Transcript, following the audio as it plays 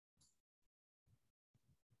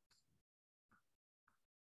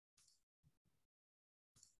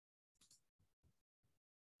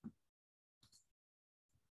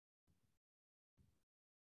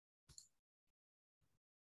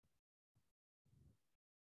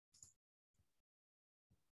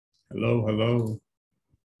Hello, hello.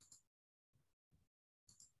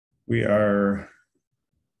 We are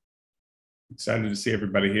excited to see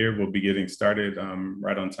everybody here. We'll be getting started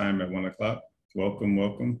right on time at 1 o'clock. Welcome,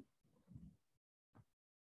 welcome.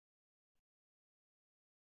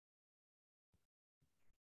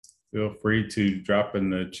 Feel free to drop in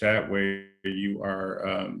the chat where you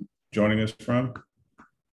are joining us from.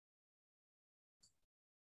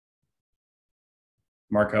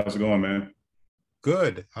 Mark, how's it going, man?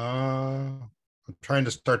 Good. I'm trying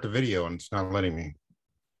to start the video and it's not letting me.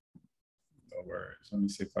 No worries. Let me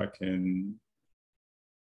see if I can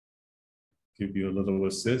give you a little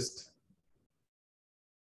assist.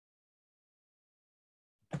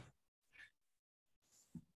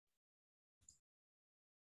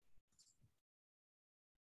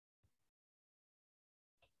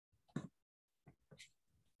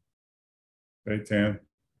 Hey, Tam.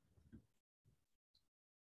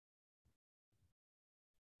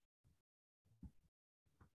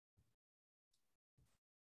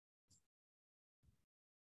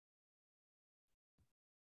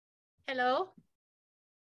 Hello.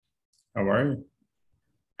 How are you?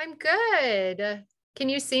 I'm good. Can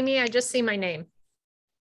you see me? I just see my name.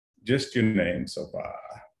 Just your name so far.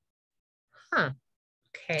 Huh.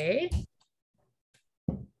 Okay.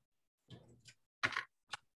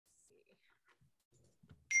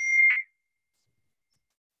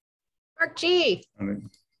 Mark G.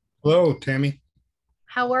 Hello, Tammy.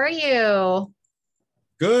 How are you?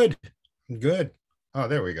 Good. Good. Oh,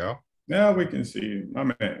 there we go. Now we can see you, my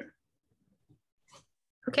man.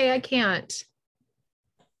 Okay, I can't.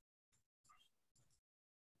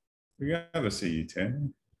 We gotta see you,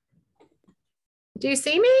 Tam. Do you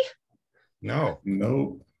see me? No.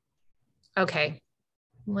 Nope. Okay.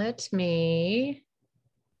 Let me.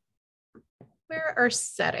 Where are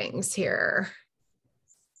settings here?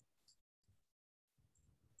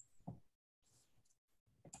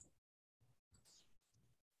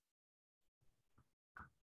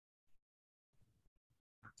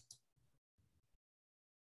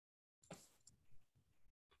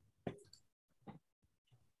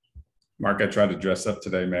 Mark, I tried to dress up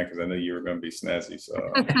today, man, because I knew you were going to be snazzy. So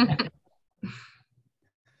I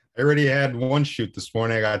already had one shoot this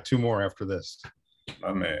morning. I got two more after this.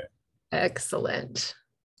 my man. Excellent.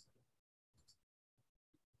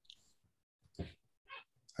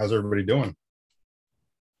 How's everybody doing?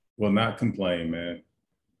 Will not complain, man.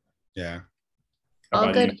 Yeah. How All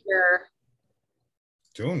about good you? here.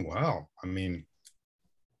 Doing well. I mean,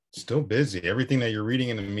 still busy. Everything that you're reading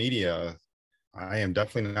in the media, I am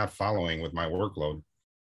definitely not following with my workload.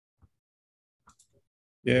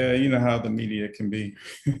 Yeah, you know how the media can be.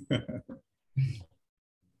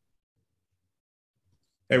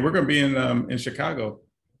 Hey, we're going to be in Chicago.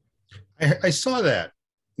 I saw that.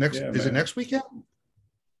 Next Yeah, is it man. next weekend?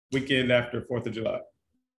 Weekend after 4th of July.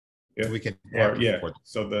 Yeah. Weekend Or, after yeah. 4th.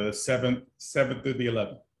 So the 7th through the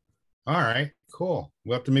 11th. All right, cool.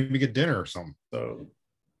 We'll have to maybe get dinner or something. So,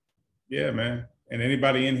 yeah, man. And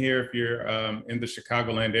anybody in here, if you're in the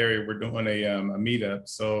Chicagoland area, we're doing a meetup.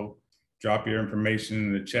 So drop your information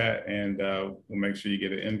in the chat and we'll make sure you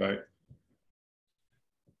get an invite.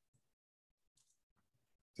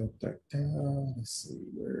 Let's see,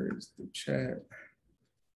 where's the chat?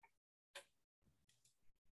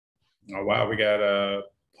 Oh, wow, we got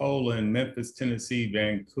Poland, Memphis, Tennessee,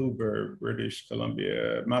 Vancouver, British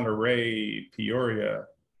Columbia, Monterey, Peoria,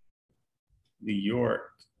 New York.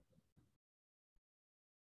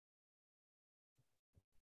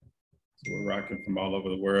 So we're rocking from all over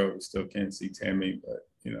the world. We still can't see Tammy, but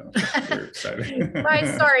you know, we're excited. Right,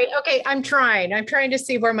 sorry. Okay, I'm trying. I'm trying to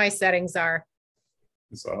see where my settings are.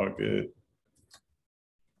 It's all good.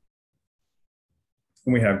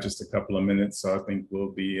 And we have just a couple of minutes, so I think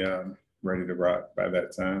we'll be ready to rock by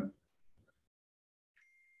that time.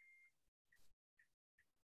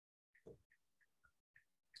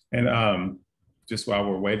 And just while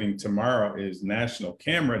we're waiting, tomorrow is National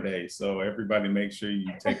Camera Day. So everybody make sure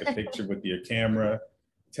you take a picture with your camera,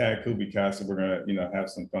 tag CubiCasa. We're gonna, you know, have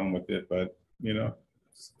some fun with it, but you know,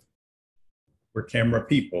 we're camera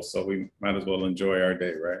people, so we might as well enjoy our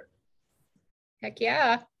day, right? Heck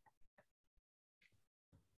yeah.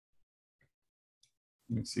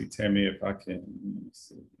 Let me see, Tammy, if I can, let me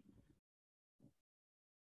see.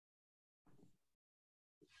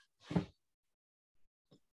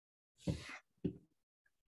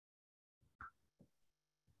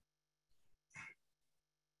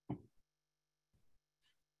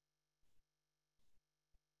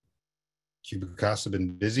 CubiCasa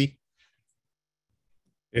been busy.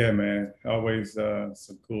 Yeah, man, always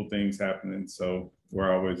some cool things happening. So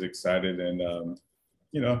we're always excited and,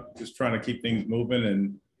 you know, just trying to keep things moving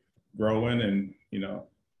and growing and,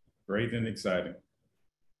 great and exciting.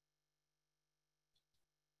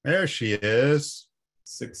 There she is.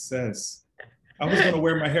 Success. I was going to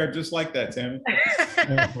wear my hair just like that, Tammy.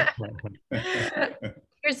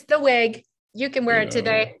 Here's the wig. You can wear it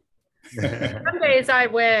today. Some days I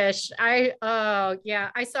wish. I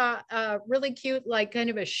saw a really cute, like kind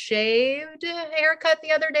of a shaved haircut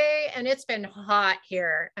the other day, and it's been hot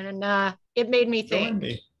here, and it made me think.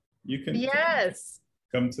 You can yes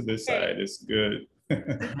come to this side. It's good.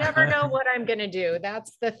 You never know what I'm gonna do.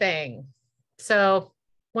 That's the thing. So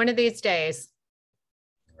one of these days.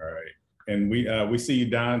 All right, and we see you,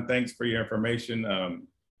 Don. Thanks for your information.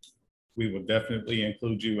 We will definitely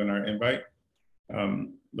include you in our invite.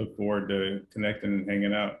 Look forward to connecting and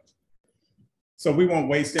hanging out. So we won't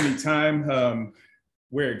waste any time.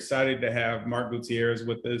 We're excited to have Mark Gutierrez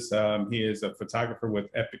with us. He is a photographer with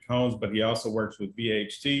Epic Homes, but he also works with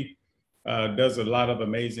VHT, does a lot of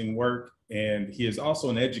amazing work, and he is also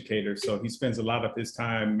an educator. So he spends a lot of his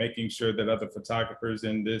time making sure that other photographers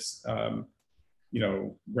in this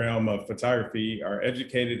realm of photography are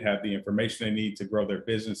educated, have the information they need to grow their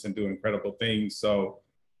business and do incredible things. So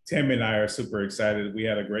Tammy and I are super excited. We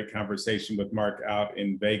had a great conversation with Mark out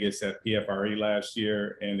in Vegas at PFRE last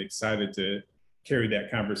year, and excited to carry that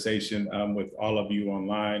conversation with all of you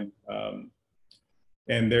online.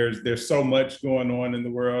 And there's so much going on in the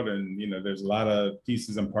world, and there's a lot of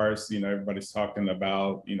pieces and parts. Everybody's talking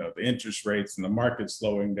about the interest rates and the market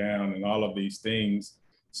slowing down and all of these things.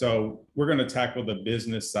 So we're going to tackle the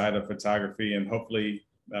business side of photography and hopefully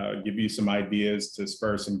give you some ideas to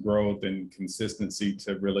spur some growth and consistency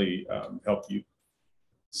to really help you.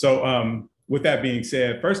 So with that being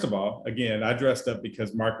said, first of all, again, I dressed up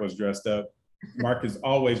because Mark was dressed up. Mark is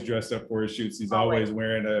always dressed up for his shoots. He's always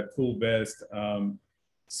wearing a cool vest.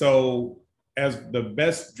 So as the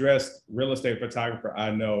best dressed real estate photographer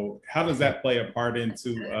I know, how does that play a part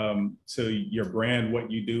into to your brand, what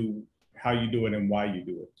you do, how you do it, and why you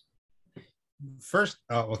do it? First,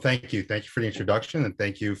 well, thank you. Thank you for the introduction, and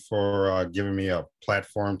thank you for giving me a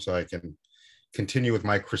platform so I can continue with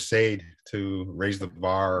my crusade to raise the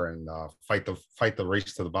bar and fight the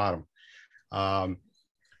race to the bottom.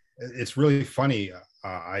 It's really funny.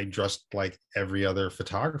 I dressed like every other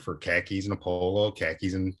photographer: khakis and a polo,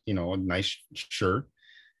 khakis and a nice shirt.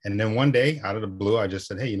 And then one day, out of the blue, I just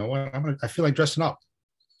said, "Hey, you know what? I feel like dressing up,"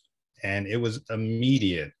 and it was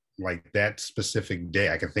immediate. Like that specific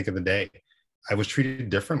day, I can think of the day. I was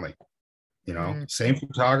treated differently, same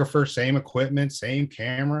photographer, same equipment, same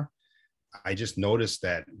camera. I just noticed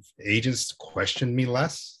that agents questioned me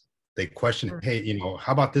less. They questioned, hey,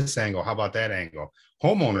 how about this angle? How about that angle?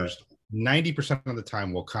 Homeowners, 90% of the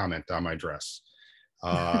time will comment on my dress.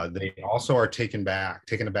 They also are taken aback.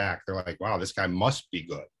 They're like, wow, this guy must be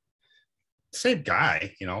good. Same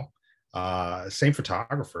guy, same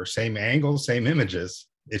photographer, same angles, same images.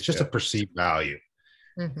 It's just a perceived value.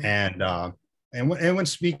 And when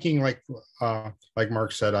speaking, like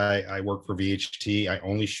Mark said, I work for VHT. I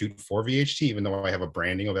only shoot for VHT, even though I have a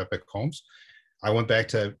branding of Epic Homes. I went back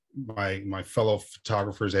to my fellow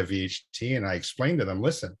photographers at VHT, and I explained to them,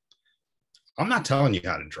 listen, I'm not telling you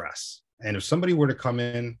how to dress. And if somebody were to come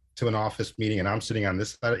in to an office meeting and I'm sitting on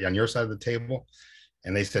this side, on your side of the table,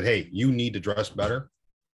 and they said, hey, you need to dress better,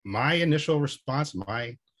 my initial response,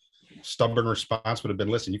 my stubborn response would have been,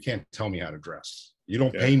 listen, you can't tell me how to dress. You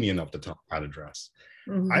don't pay me enough to tell me how to dress.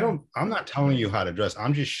 I'm not telling you how to dress.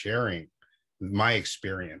 I'm just sharing my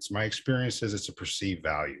experience. My experience is it's a perceived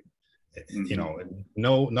value.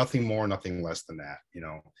 Nothing more, nothing less than that,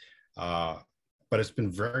 but it's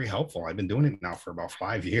been very helpful. I've been doing it now for about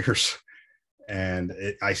 5 years, and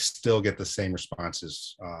I still get the same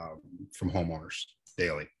responses from homeowners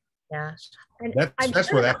daily. Yeah.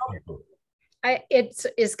 That's where that comes from.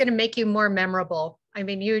 It's going to make you more memorable. I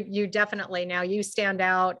mean, you definitely, now you stand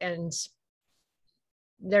out, and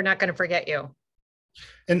they're not going to forget you.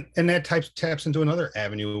 And that taps into another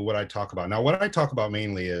avenue of what I talk about. Now, what I talk about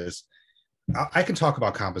mainly is I can talk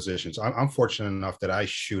about compositions. I'm fortunate enough that I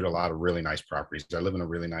shoot a lot of really nice properties. I live in a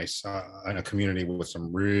really nice, in a community with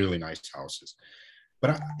some really nice houses.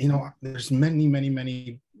 But, there's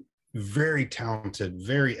many very talented,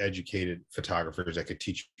 very educated photographers that could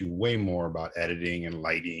teach you way more about editing and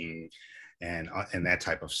lighting and that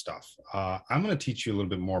type of stuff. I'm going to teach you a little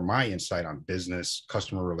bit more my insight on business,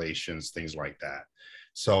 customer relations, things like that.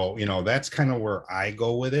 So, that's kind of where I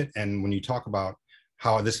go with it. And when you talk about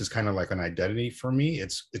how this is kind of like an identity for me,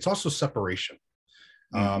 it's also separation.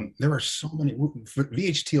 There are so many, for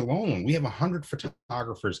VHT alone, we have 100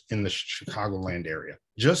 photographers in the Chicagoland area,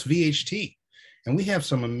 just VHT. And we have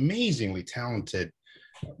some amazingly talented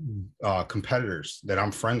competitors that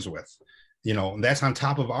I'm friends with, you know, and that's on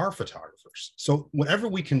top of our photographers. So whatever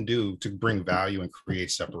we can do to bring value and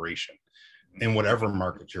create separation in whatever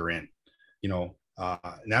market you're in, you know,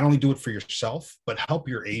 not only do it for yourself, but help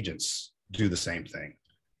your agents do the same thing.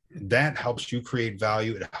 That helps you create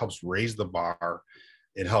value. It helps raise the bar.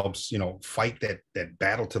 It helps, you know, fight that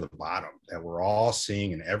battle to the bottom that we're all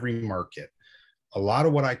seeing in every market. A lot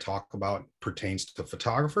of what I talk about pertains to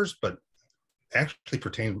photographers, but actually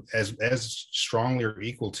pertains as strongly or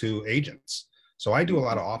equal to agents. So I do a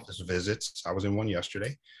lot of office visits. I was in one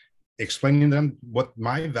yesterday, explaining to them what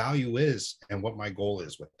my value is and what my goal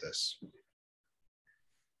is with this.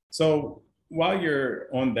 So while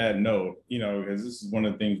you're on that note, you know, because this is one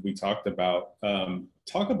of the things we talked about,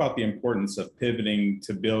 talk about the importance of pivoting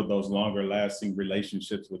to build those longer lasting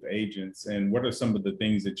relationships with agents. And what are some of the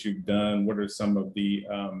things that you've done? What are some of the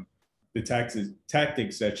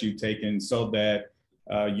tactics that you've taken so that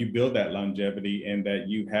you build that longevity and that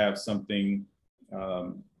you have something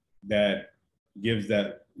that gives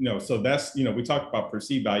that, you know, so that's, you know, we talked about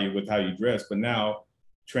perceived value with how you dress, but now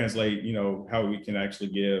translate, you know, how we can actually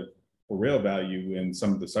give for real value in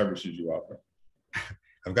some of the services you offer.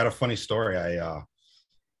 I've got a funny story.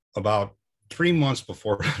 About 3 months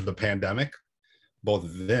before the pandemic, both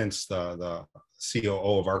Vince, the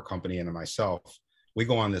COO of our company, and myself, we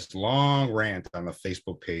go on this long rant on the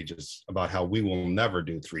Facebook pages about how we will never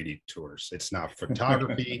do 3D tours. It's not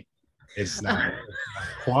photography. It's not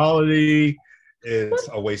quality. It's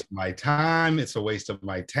a waste of my time. It's a waste of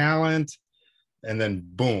my talent. And then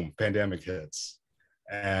boom, pandemic hits.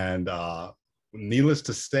 And needless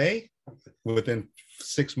to say, within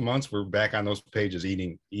 6 months, we're back on those pages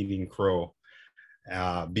eating crow,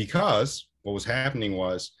 because what was happening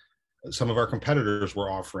was some of our competitors were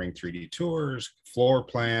offering 3D tours, floor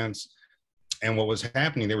plans, and what was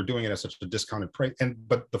happening, they were doing it at such a discounted price,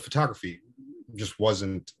 but the photography just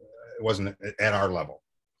wasn't at our level.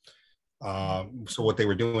 So what they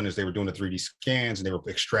were doing is they were doing the 3D scans and they were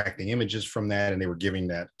extracting images from that, and they were giving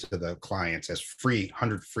that to the clients as free,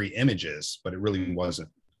 100 free images, but it really wasn't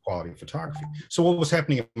quality photography. So what was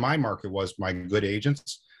happening in my market was my good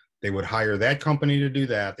agents, they would hire that company to do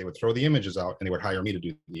that. They would throw the images out and they would hire me to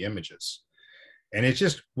do the images. And it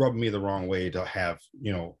just rubbed me the wrong way to have,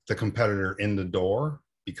 you know, the competitor in the door,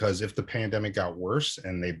 because if the pandemic got worse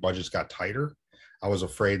and their budgets got tighter, I was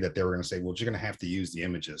afraid that they were going to say, well, you're going to have to use the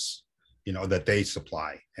images, you know, that they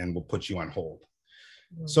supply, and we'll put you on hold.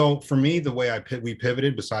 Mm-hmm. So for me, the way we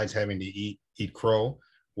pivoted, besides having to eat crow,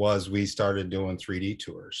 was we started doing 3D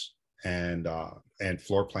tours and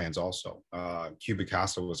floor plans also.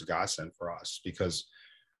 CubiCasa was a godsend for us because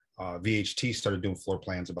VHT started doing floor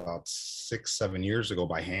plans about 6-7 years ago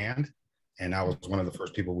by hand. And I was one of the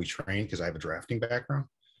first people we trained because I have a drafting background,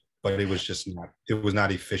 but it was just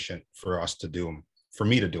not efficient for us to do them, for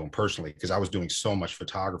me to do them personally, because I was doing so much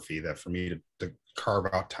photography that for me to carve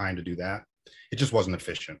out time to do that, it just wasn't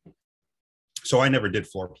efficient. So I never did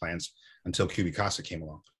floor plans until CubiCasa came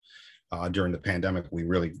along. During the pandemic, we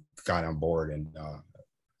really got on board, and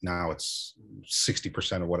now it's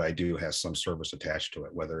 60% of what I do has some service attached to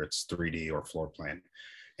it, whether it's 3D or floor plan.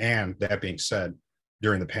 And that being said,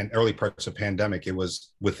 during the early parts of pandemic, it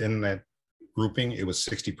was within that grouping, it was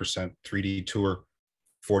 60% 3D tour,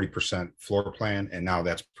 40% floor plan, and now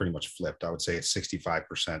that's pretty much flipped. I would say it's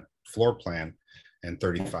 65% floor plan and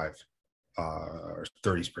 35 or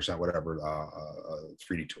 30%, whatever,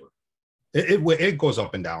 3D tour. It goes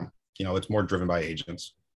up and down. You know, it's more driven by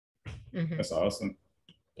agents. Mm-hmm. That's awesome.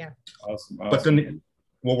 Yeah. Awesome. But then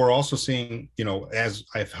what we're also seeing, you know, as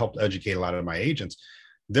I've helped educate a lot of my agents,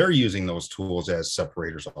 they're using those tools as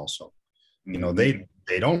separators also. Mm-hmm. You know, they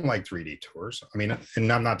don't like 3D tours. I mean,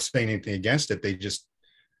 and I'm not saying anything against it.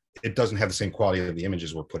 It doesn't have the same quality of the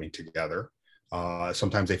images we're putting together.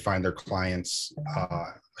 Sometimes they find their clients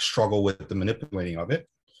struggle with the manipulating of it.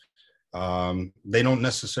 They don't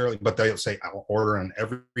necessarily, but they'll say, I'll order on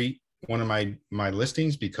every one of my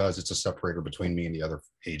listings because it's a separator between me and the other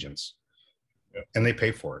agents. Yep. And they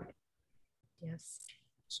pay for it. Yes.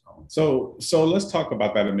 So let's talk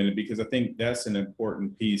about that a minute, because I think that's an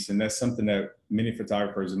important piece, and that's something that many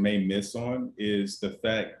photographers may miss on, is the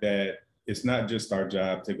fact that it's not just our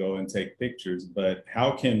job to go and take pictures, but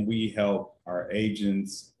how can we help our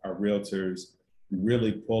agents, our realtors,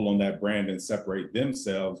 really pull on that brand and separate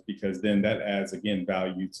themselves, because then that adds, again,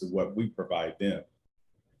 value to what we provide them.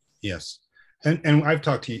 Yes. And I've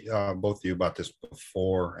talked to both of you about this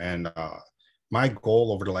before. And my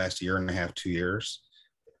goal over the last 1.5 to 2 years,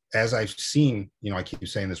 as I've seen, you know, I keep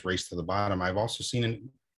saying this race to the bottom, I've also seen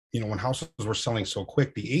when houses were selling so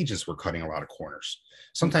quick, the agents were cutting a lot of corners,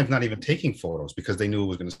 sometimes not even taking photos because they knew it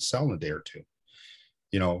was going to sell in a day or two.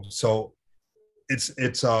 So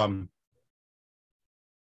it's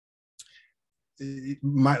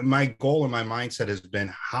my goal and my mindset has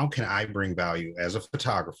been, how can I bring value as a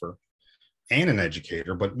photographer and an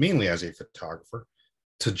educator, but mainly as a photographer,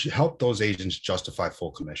 to help those agents justify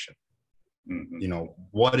full commission?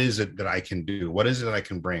 What is it that I can do? What is it that I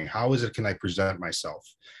can bring? How is it can I present myself?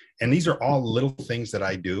 And these are all little things that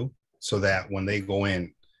I do so that when they go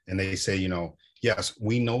in and they say, yes,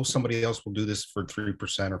 we know somebody else will do this for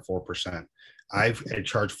 3% or 4%. I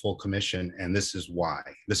charge full commission, and this is why.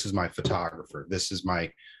 This is my photographer. This is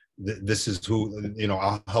who,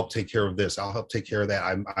 I'll help take care of this. I'll help take care of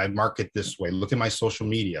that. I market this way. Look at my social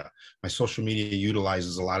media. My social media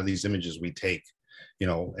utilizes a lot of these images we take,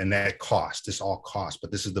 and that cost. This all costs,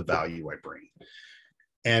 but this is the value I bring.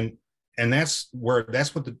 And that's what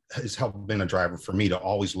has helped been a driver for me to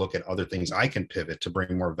always look at other things I can pivot to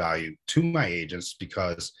bring more value to my agents,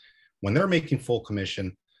 because when they're making full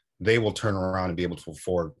commission, they will turn around and be able to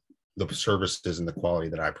afford the services and the quality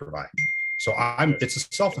that I provide. So it's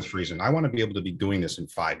a selfish reason. I want to be able to be doing this in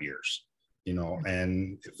 5 years,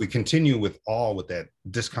 and if we continue with that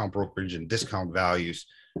discount brokerage and discount values,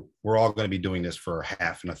 we're all going to be doing this for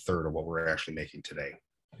half and a third of what we're actually making today.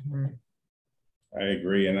 I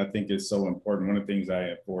agree. And I think it's so important. One of the things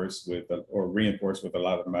I reinforce with a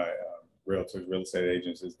lot of my realtors, real estate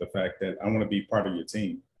agents, is the fact that I want to be part of your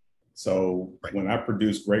team. So when I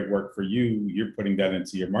produce great work for you, you're putting that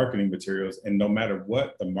into your marketing materials. And no matter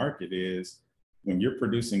what the market is, when you're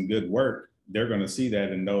producing good work, they're going to see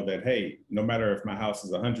that and know that, hey, no matter if my house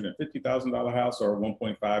is a $150,000 house or a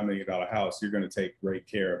 $1.5 million house, you're going to take great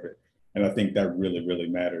care of it. And I think that really, really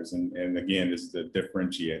matters. And again, this is the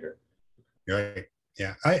differentiator. Right.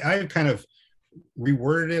 Yeah. I kind of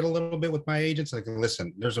reworded it a little bit with my agents. Like,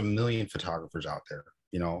 listen, there's a million photographers out there,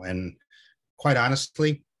 and quite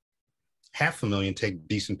honestly, 500,000 take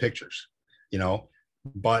decent pictures,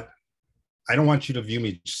 but I don't want you to view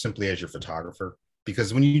me simply as your photographer,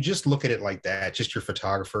 because when you just look at it like that, just your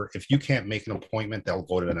photographer, if you can't make an appointment, they'll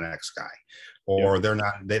go to the next guy, or they're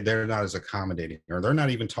not as accommodating, or they're not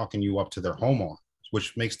even talking you up to their homeowner,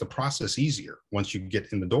 which makes the process easier once you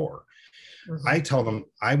get in the door. I tell them,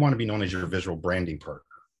 I want to be known as your visual branding partner.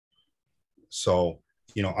 So,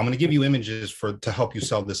 I'm going to give you images to help you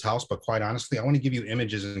sell this house, but quite honestly, I want to give you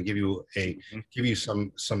images and give you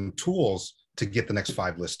some tools to get the next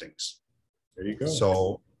 5 listings. There you go.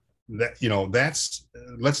 So that,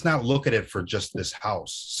 let's not look at it for just this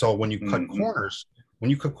house. So when you cut corners,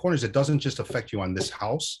 it doesn't just affect you on this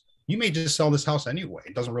house. You may just sell this house anyway.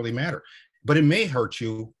 It doesn't really matter, but it may hurt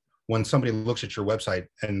you when somebody looks at your website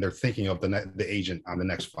and they're thinking of the agent on the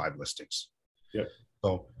next 5 listings. Yep.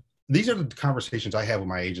 So these are the conversations I have with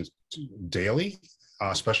my agents daily,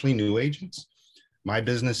 especially new agents. My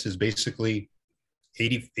business is basically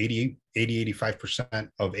 85%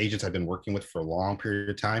 of agents I've been working with for a long period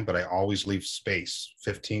of time, but I always leave space,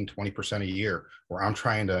 15-20% a year, where I'm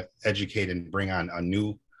trying to educate and bring on a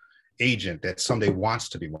new agent that someday wants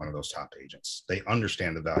to be one of those top agents. They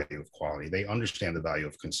understand the value of quality. They understand the value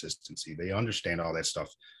of consistency. They understand all that stuff.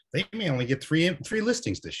 They may only get three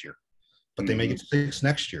listings this year, but they may get 6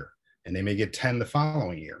 next year, and they may get 10 the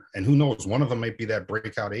following year. And who knows, one of them might be that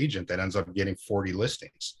breakout agent that ends up getting 40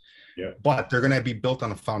 listings. Yeah. But they're going to be built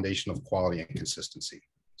on a foundation of quality and consistency.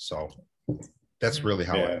 So that's really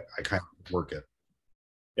how I kind of work it.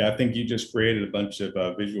 Yeah, I think you just created a bunch of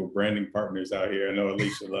visual branding partners out here. I know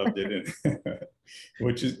Alicia loved it, and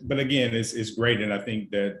but again, it's great. And I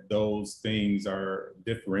think that those things are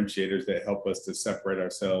differentiators that help us to separate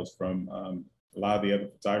ourselves from a lot of the other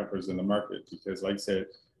photographers in the market. Because like I said,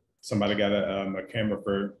 somebody got a camera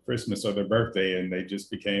for Christmas or their birthday, and they just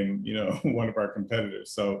became, one of our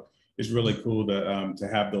competitors. So it's really cool to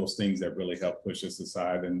have those things that really help push us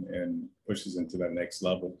aside and push us into that next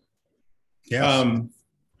level. Yeah.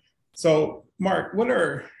 So Mark, I want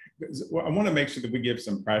to make sure that we give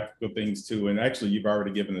some practical things too. And actually, you've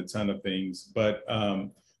already given a ton of things, but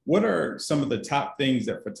what are some of the top things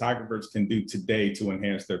that photographers can do today to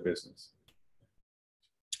enhance their business?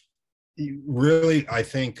 Really, I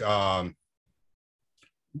think one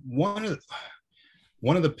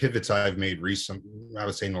of the pivots I've made I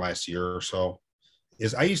would say in the last year or so,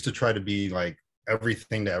 is I used to try to be like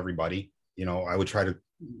everything to everybody. I would try to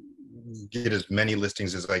get as many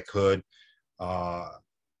listings as I could, photo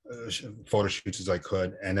shoots as I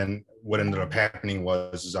could. And then what ended up happening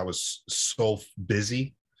was I was so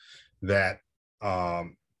busy that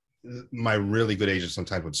my really good agents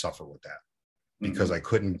sometimes would suffer with that. because I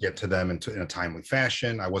couldn't get to them in a timely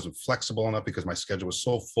fashion. I wasn't flexible enough because my schedule was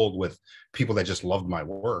so full with people that just loved my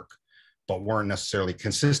work, but weren't necessarily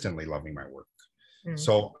consistently loving my work.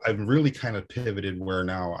 So I've really kind of pivoted where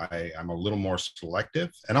now I'm a little more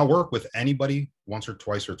selective, and I'll work with anybody once or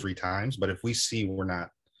twice or three times. But if we see we're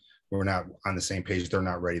not on the same page, they're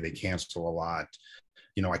not ready, they cancel a lot,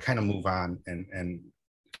 I kind of move on and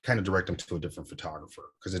kind of direct them to a different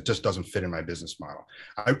photographer because it just doesn't fit in my business model.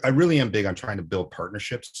 I really am big on trying to build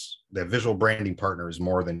partnerships. That visual branding partner is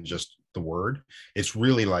more than just the word. It's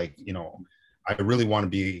really like, I really want to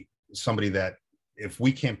be somebody that if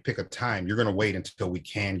we can't pick a time, you're going to wait until we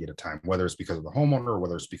can get a time, whether it's because of the homeowner or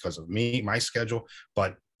whether it's because of my schedule,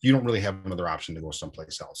 but you don't really have another option to go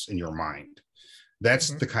someplace else in your mind.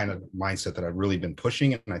 That's the kind of mindset that I've really been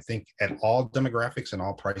pushing. And I think at all demographics and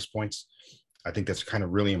all price points, I think that's kind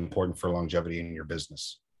of really important for longevity in your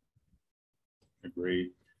business.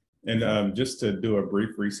 Agreed. And just to do a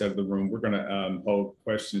brief reset of the room, we're going to hold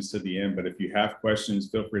questions to the end, but if you have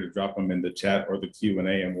questions, feel free to drop them in the chat or the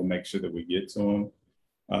Q&A and we'll make sure that we get to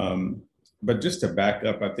them. But just to back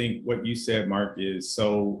up, I think what you said, Mark, is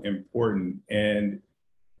so important, and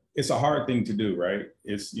it's a hard thing to do, right?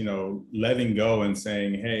 It's, letting go and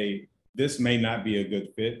saying, hey, this may not be a good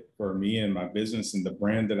fit for me and my business and the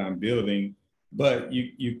brand that I'm building, but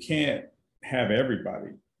you can't have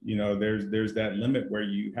everybody. There's that limit where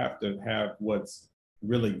you have to have what's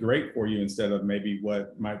really great for you instead of maybe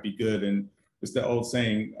what might be good. And it's the old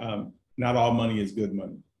saying, not all money is good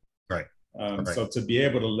money. Right. Right. So to be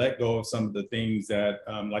able to let go of some of the things that,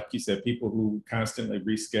 like you said, people who constantly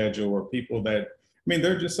reschedule, or people that,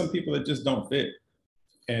 there are just some people that just don't fit.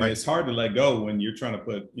 And It's hard to let go when you're trying to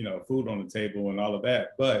put, food on the table and all of that.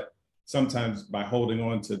 But sometimes by holding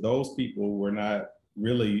on to those people, we're not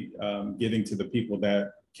really getting to the people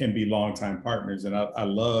that can be longtime partners. And I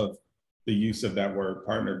love the use of that word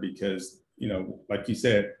partner because, like you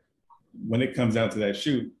said, when it comes down to that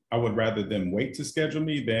shoot, I would rather them wait to schedule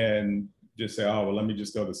me than just say, oh, well, let me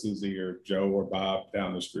just go to Susie or Joe or Bob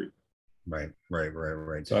down the street. Right.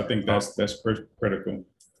 So I think that's critical.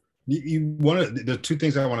 One of the two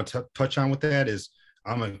things I want to touch on with that is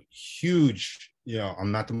I'm a huge,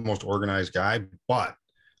 I'm not the most organized guy, but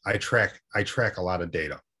I track a lot of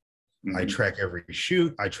data. I track every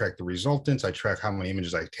shoot. I track the resultants. I track how many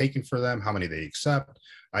images I've taken for them, how many they accept.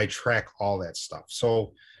 I track all that stuff.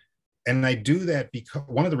 So, and I do that because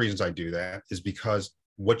one of the reasons I do that is because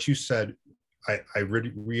what you said, I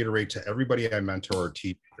reiterate to everybody I mentor or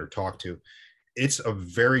teach or talk to, it's a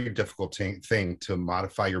very difficult thing to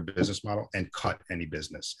modify your business model and cut any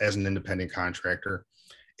business. As an independent contractor,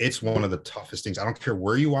 it's one of the toughest things. I don't care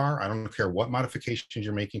where you are. I don't care what modifications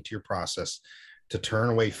you're making to your process. To turn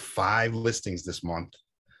away 5 listings this month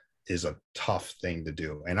is a tough thing to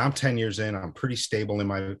do. And I'm 10 years in, I'm pretty stable in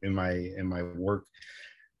my work.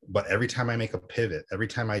 But every time I make a pivot, every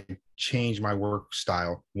time I change my work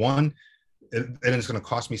style, and it's going to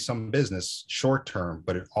cost me some business short term,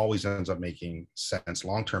 but it always ends up making sense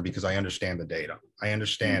long term because I understand the data. I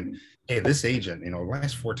understand, hey, this agent, the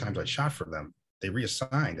last 4 times I shot for them, they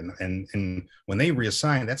reassigned. And when they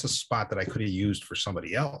reassigned, that's a spot that I could have used for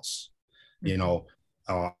somebody else.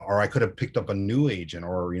 Or I could have picked up a new agent,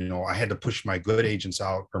 or, I had to push my good agents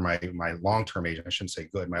out, or my long-term agent, I shouldn't say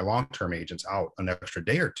good, my long-term agents out an extra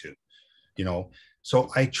day or two, so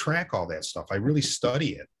I track all that stuff. I really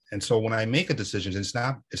study it. And so when I make a decision, it's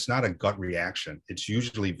not a gut reaction. It's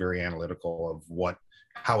usually very analytical of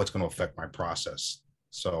how it's going to affect my process.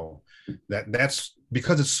 So that's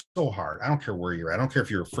because it's so hard. I don't care where you're at. I don't care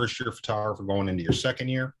if you're a first year photographer going into your second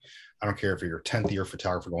year. I don't care if you're a 10th year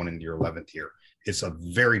photographer going into your 11th year. It's a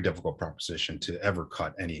very difficult proposition to ever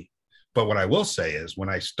cut any. But what I will say is when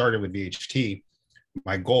I started with VHT,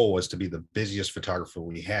 my goal was to be the busiest photographer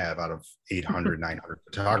we have out of 800, 900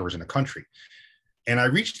 photographers in the country. And I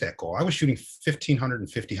reached that goal. I was shooting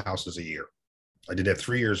 1,550 houses a year. I did that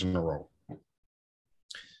 3 years in a row.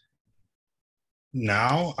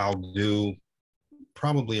 Now I'll do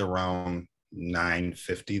probably around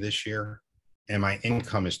 950 this year. And my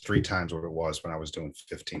income is 3 times what it was when I was doing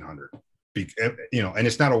 1,500. And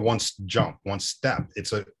it's not a one step.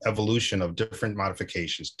 It's an evolution of different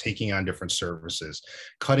modifications, taking on different services,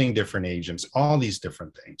 cutting different agents, all these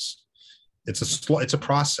different things. It's a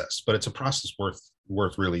process, but it's a process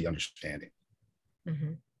worth really understanding.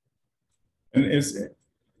 Mm-hmm. And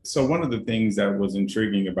so one of the things that was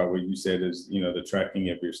intriguing about what you said is, the tracking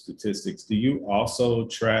of your statistics. Do you also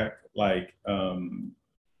track like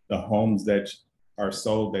the homes that are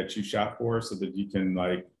sold that you shop for, so that you can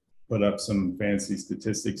like put up some fancy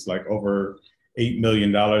statistics like over $8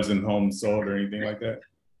 million in homes sold or anything like that?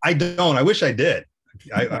 I don't. I wish I did.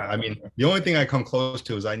 I mean, the only thing I come close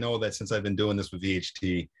to is I know that since I've been doing this with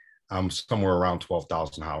VHT, I'm somewhere around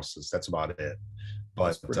 12,000 houses. That's about it.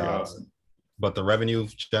 That's But pretty awesome. but the revenue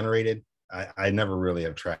generated, I never really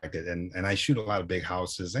have tracked it. And I shoot a lot of big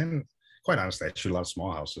houses, and quite honestly, I shoot a lot of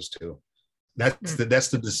small houses too. That's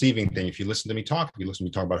the deceiving thing. If you listen to me talk,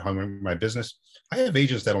 about how my business, I have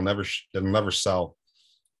agents that'll never sell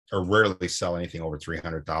or rarely sell anything over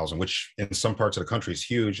 300,000, which in some parts of the country is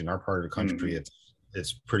huge. In our part of the country,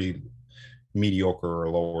 it's pretty mediocre or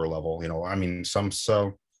lower level. You know, I mean, some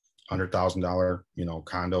sell $100,000,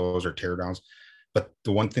 condos or teardowns. But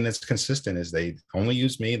the one thing that's consistent is they only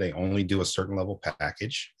use me. They only do a certain level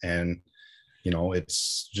package, and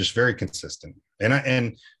it's just very consistent.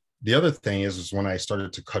 And the other thing is when I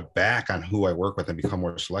started to cut back on who I work with and become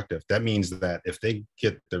more selective, that means that if they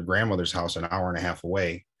get their grandmother's house an hour and a half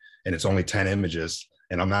away and it's only 10 images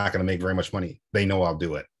and I'm not going to make very much money, they know I'll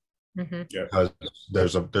do it. Because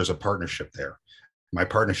there's a partnership there. My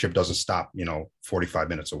partnership doesn't stop, 45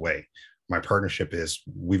 minutes away. My partnership is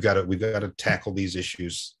we've got to tackle these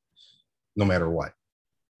issues no matter what.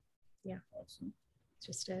 Yeah. Awesome.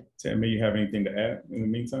 Just it. Tammy, you have anything to add in the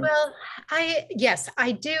meantime? Well, yes,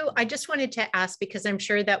 I do. I just wanted to ask because I'm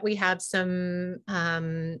sure that we have some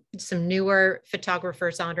newer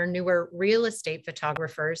photographers on, or newer real estate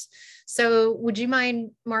photographers. So would you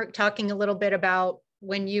mind, Mark, talking a little bit about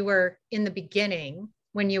when you were in the beginning,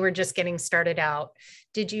 when you were just getting started out?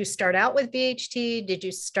 Did you start out with VHT? Did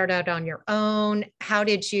you start out on your own? How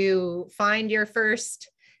did you find your first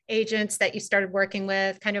agents that you started working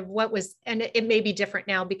with? Kind of what was, and it may be different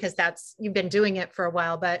now because you've been doing it for a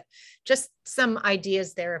while, but just some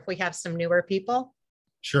ideas there if we have some newer people.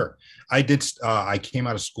 Sure. I came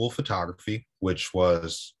out of school photography, which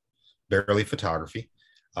was barely photography,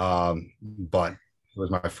 but it was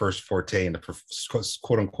my first forte into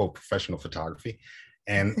quote unquote professional photography.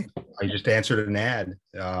 And I just answered an ad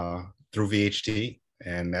through VHT,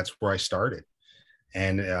 and that's where I started.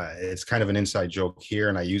 And it's kind of an inside joke here,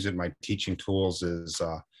 and I use it in my teaching tools. Is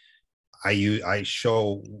I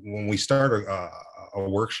show when we start a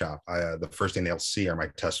workshop, the first thing they'll see are my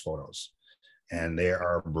test photos, and they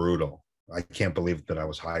are brutal. I can't believe that I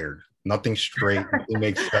was hired. Nothing straight, nothing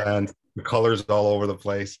makes sense. The colors all over the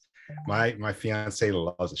place. My fiance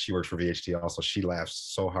loves it. She works for VHT also. She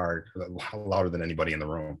laughs so hard, louder than anybody in the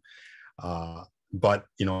room. But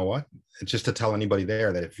you know what? It's just to tell anybody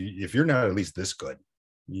there that if you're not at least this good,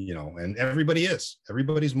 and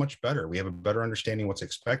everybody's much better. We have a better understanding what's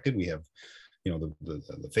expected. We have,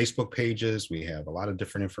 the Facebook pages. We have a lot of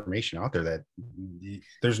different information out there that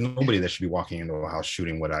there's nobody that should be walking into a house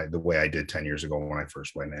shooting the way I did 10 years ago when I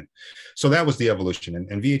first went in. So that was the evolution.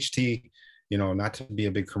 And VHT, not to be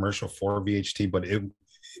a big commercial for VHT, but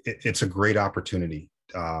it's a great opportunity.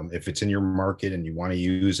 If it's in your market and you want to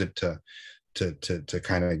use it to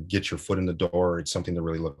kind of get your foot in the door, it's something to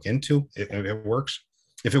really look into. It works.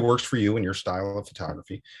 If it works for you and your style of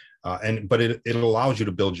photography, but it allows you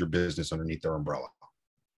to build your business underneath their umbrella.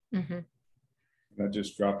 I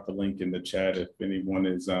just dropped the link in the chat if anyone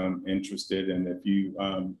is interested, and if you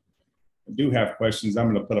do have questions, I'm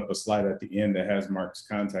going to put up a slide at the end that has Mark's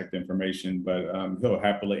contact information, but he'll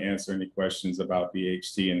happily answer any questions about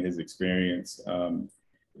VHT and his experience.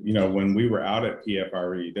 When we were out at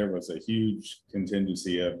PFRE, there was a huge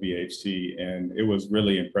contingency of VHT, and it was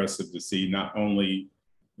really impressive to see not only,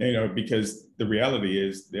 because the reality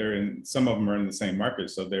is some of them are in the same market,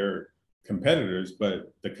 so they're competitors,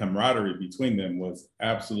 but the camaraderie between them was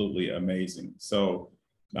absolutely amazing. So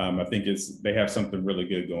I think they have something really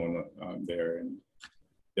good going on there, and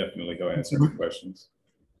definitely go answer the questions.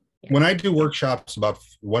 When I do workshops, about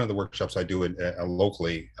one of the workshops I do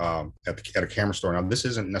locally at a camera store. Now, this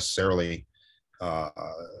isn't necessarily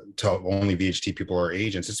to only VHT people or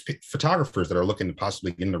agents. It's photographers that are looking to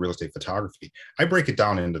possibly get into real estate photography. I break it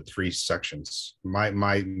down into 3 sections. My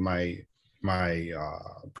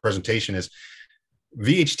presentation is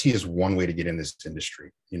VHT is one way to get in this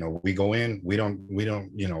industry. We go in,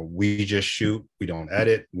 we just shoot, we don't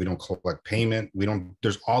edit, we don't collect payment,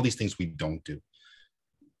 there's all these things we don't do.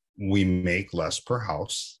 We make less per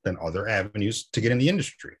house than other avenues to get in the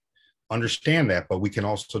industry. Understand that, but we can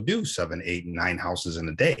also do 7, 8, 9 houses in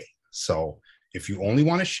a day. So if you only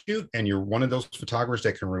want to shoot and you're one of those photographers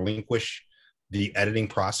that can relinquish the editing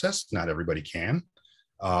process, not everybody can,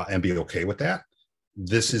 and be okay with that,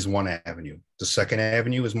 This is one avenue. The second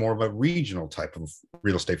avenue is more of a regional type of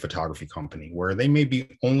real estate photography company where they may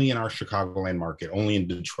be only in our Chicagoland market, only in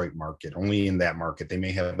Detroit market, only in that market. They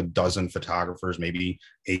may have a dozen photographers, maybe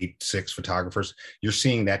 6 photographers. You're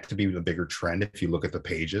seeing that to be the bigger trend. If you look at the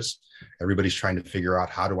pages, everybody's trying to figure out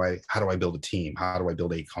how do I build a team? How do I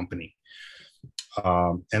build a company?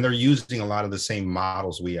 And they're using a lot of the same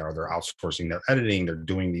models we are. They're outsourcing their editing. They're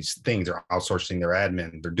doing these things. They're outsourcing their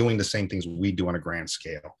admin. They're doing the same things we do on a grand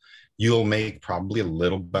scale. You'll make probably a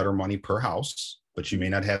little better money per house, but you may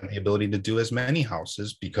not have the ability to do as many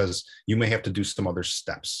houses because you may have to do some other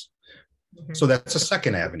steps. Mm-hmm. So that's a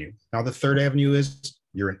second avenue. Now, the third avenue is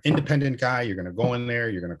you're an independent guy. You're going to go in there.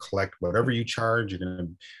 You're going to collect whatever you charge. You're going to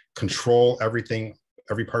control everything,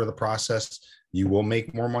 every part of the process. You will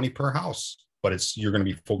make more money per house. But you're going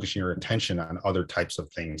to be focusing your attention on other types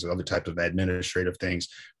of things, other types of administrative things,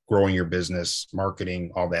 growing your business,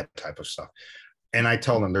 marketing, all that type of stuff. And I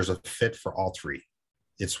tell them there's a fit for all three.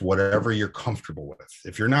 It's whatever you're comfortable with.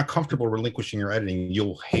 If you're not comfortable relinquishing your editing,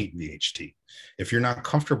 you'll hate VHT. If you're not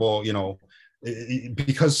comfortable,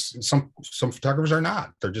 because some photographers are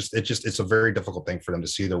not. It's a very difficult thing for them to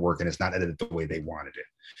see their work and it's not edited the way they wanted it.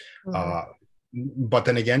 Mm-hmm. But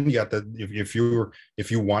then again, you got if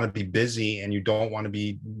you want to be busy and you don't want to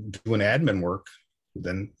be doing admin work,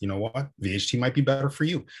 then you know what, VHT might be better for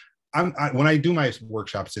you. When I do my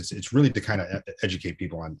workshops, it's really to kind of educate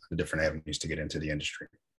people on the different avenues to get into the industry.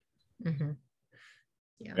 Mm-hmm.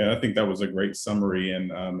 Yeah, I think that was a great summary and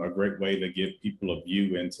a great way to give people a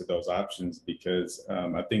view into those options because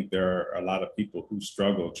I think there are a lot of people who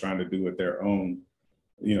struggle trying to do it their own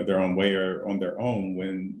way or on their own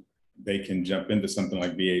when they can jump into something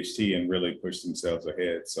like VHT and really push themselves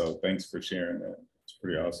ahead. So thanks for sharing that. It's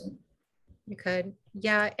pretty awesome. You could.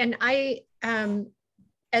 Yeah. And I,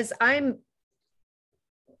 as I'm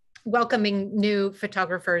welcoming new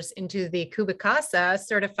photographers into the CubiCasa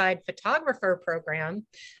certified photographer program,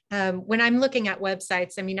 when I'm looking at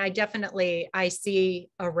websites, I mean, I see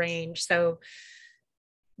a range. So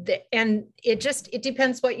and it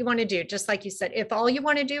depends what you want to do. Just like you said, if all you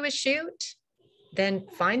want to do is shoot, then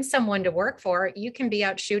find someone to work for. You can be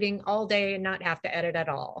out shooting all day and not have to edit at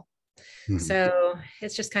all. Mm-hmm. So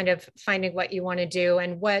it's just kind of finding what you want to do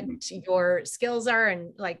and what your skills are.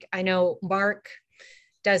 And like, I know Mark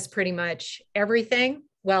does pretty much everything.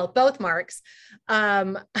 Well, both Marks.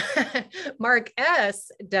 Mark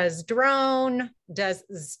S does drone,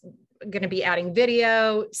 is going to be adding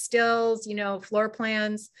video, stills, floor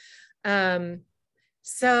plans.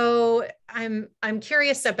 So I'm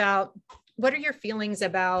curious about, what are your feelings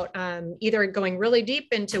about either going really deep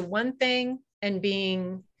into one thing and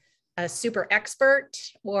being a super expert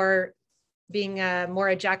or being more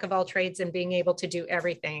a jack of all trades and being able to do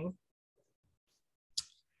everything?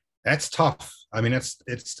 That's tough. I mean,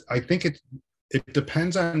 I think it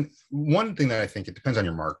depends on one thing that I think it depends on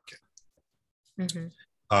your market.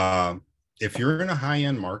 Mm-hmm. If you're in a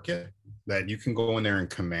high-end market that you can go in there and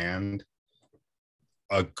command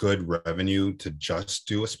a good revenue to just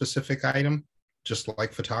do a specific item, just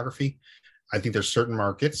like photography, I think there's certain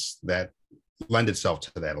markets that lend itself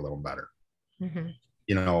to that a little better. Mm-hmm.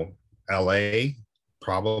 LA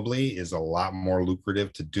probably is a lot more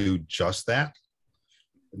lucrative to do just that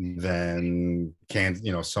than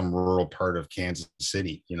some rural part of Kansas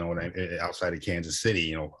City, outside of Kansas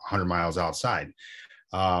City, 100 miles outside.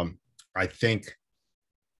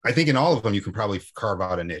 I think in all of them, you can probably carve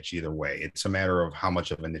out a niche either way. It's a matter of how much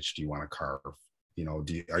of a niche do you want to carve?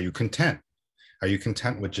 Are you content? Are you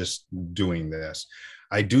content with just doing this?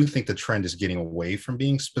 I do think the trend is getting away from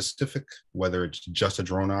being specific, whether it's just a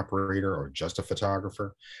drone operator or just a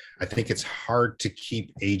photographer. I think it's hard to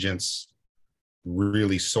keep agents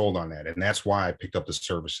really sold on that. And that's why I picked up the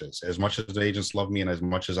services. As much as the agents love me and as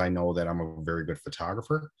much as I know that I'm a very good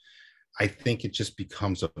photographer, I think it just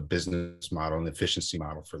becomes a business model, an efficiency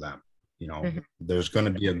model for them. Mm-hmm. There's going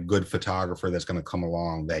to be a good photographer that's going to come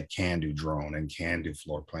along that can do drone and can do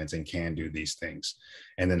floor plans and can do these things.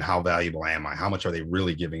 And then how valuable am I? How much are they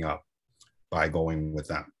really giving up by going with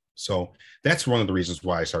them? So that's one of the reasons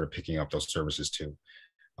why I started picking up those services too.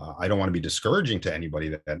 I don't want to be discouraging to anybody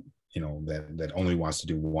that only wants to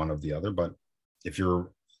do one of the other, but if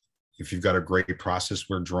you've got a great process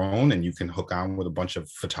with drone and you can hook on with a bunch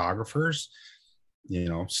of photographers,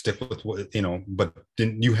 stick with what, but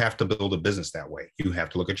then you have to build a business that way. You have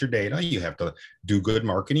to look at your data. You have to do good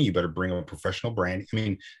marketing. You better bring a professional brand. I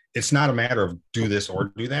mean, it's not a matter of do this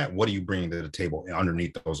or do that. What are you bringing to the table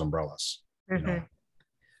underneath those umbrellas? Mm-hmm.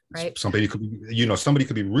 Right. Somebody could be, somebody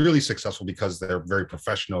could be really successful because they're very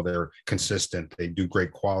professional, they're consistent, they do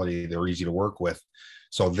great quality, they're easy to work with.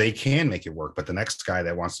 So they can make it work. But the next guy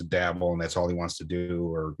that wants to dabble and that's all he wants to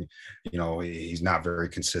do, or, he's not very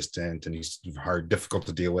consistent and he's difficult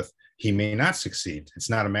to deal with, he may not succeed. It's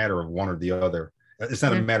not a matter of one or the other. It's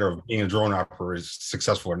not a matter of being a drone operator is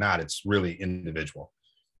successful or not. It's really individual.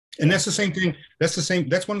 And that's the same thing.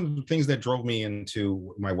 That's one of the things that drove me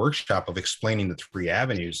into my workshop of explaining the 3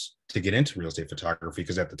 avenues to get into real estate photography.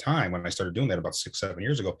 Because at the time when I started doing that about 6-7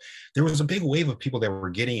 years ago, there was a big wave of people that were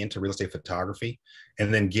getting into real estate photography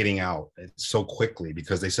and then getting out so quickly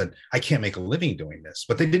because they said, I can't make a living doing this.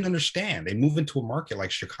 But they didn't understand. They move into a market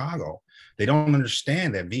like Chicago. They don't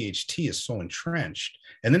understand that VHT is so entrenched.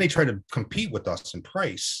 And then they try to compete with us in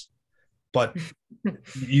price. But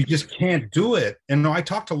you just can't do it. And I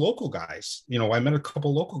talked to local guys. I met a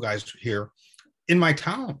couple local guys here in my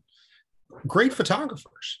town, great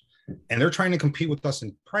photographers, and they're trying to compete with us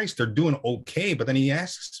in price. They're doing okay. But then he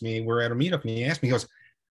asks me, we're at a meetup, and he asked me, he goes,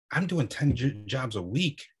 I'm doing 10 jobs a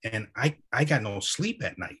week, and I got no sleep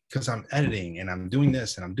at night because I'm editing and I'm doing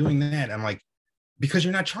this and I'm doing that. I'm like, because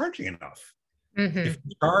you're not charging enough. Mm-hmm. If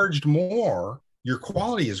you charged more, your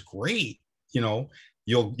quality is great, you'll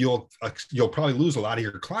probably lose a lot of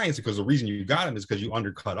your clients because the reason you got them is because you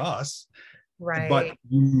undercut us. Right. But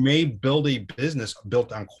you may build a business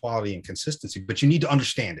built on quality and consistency, but you need to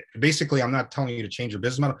understand it. Basically, I'm not telling you to change your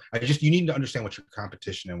business model. You need to understand what your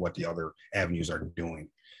competition and what the other avenues are doing.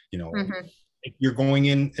 Mm-hmm. If you're going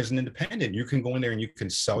in as an independent, you can go in there and you can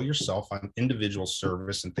sell yourself on individual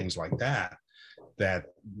service and things like that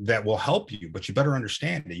will help you, but you better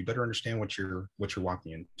understand it. You better understand what you're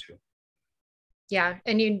walking into. Yeah.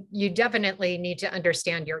 And you definitely need to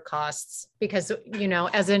understand your costs because,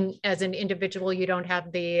 as an individual, you don't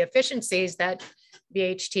have the efficiencies that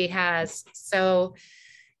VHT has. So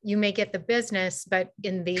you may get the business, but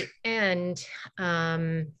in the end,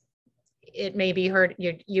 it may be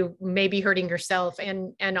you may be hurting yourself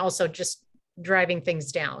and also just driving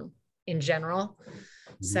things down in general.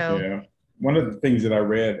 So yeah. One of the things that I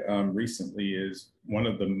read recently is one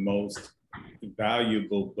of the most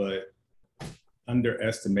valuable but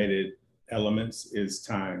underestimated elements is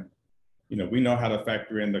time. We know how to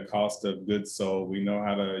factor in the cost of goods sold. We know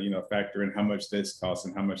how to, factor in how much this costs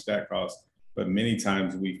and how much that costs. But many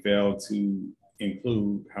times we fail to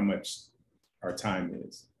include how much our time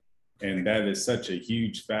is. And that is such a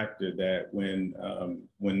huge factor that when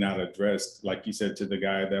not addressed, like you said to the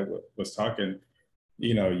guy that was talking,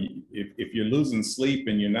 if you're losing sleep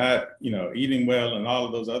and you're not, eating well and all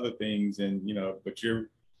of those other things, and, but you're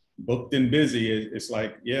booked and busy, it's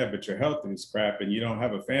like, yeah, but your health is crap and you don't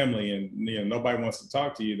have a family and, nobody wants to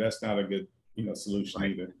talk to you. That's not a good, solution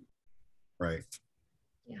either. Right.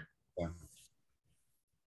 Yeah.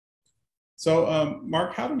 So,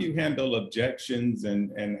 Mark, how do you handle objections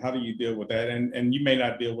and how do you deal with that? And you may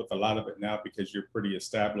not deal with a lot of it now because you're pretty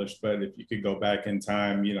established, but if you could go back in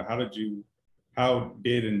time, how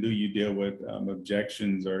did and do you deal with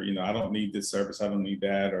objections or, I don't need this service, I don't need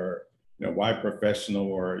that, or, why professional,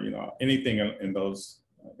 or, anything in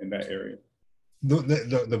that area?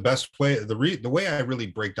 The best way, the way I really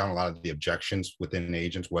break down a lot of the objections within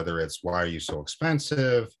agents, whether it's why are you so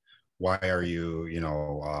expensive? Why are you,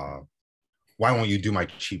 why won't you do my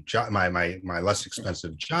cheap job, my less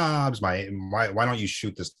expensive jobs? Why don't you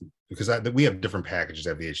shoot this? Because we have different packages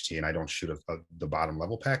at VHT, and I don't shoot the bottom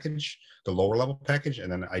level package, the lower level package,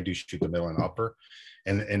 and then I do shoot the middle and upper,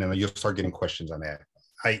 and then you'll start getting questions on that.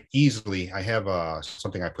 I have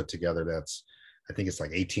something I put together that's, I think it's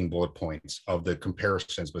like 18 bullet points of the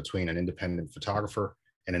comparisons between an independent photographer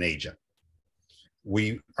and an agent.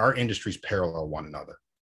 Our industries parallel one another.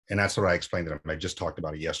 And that's what I explained to them. I just talked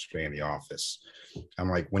about it yesterday in the office. I'm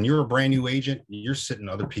like, when you're a brand new agent, you're sitting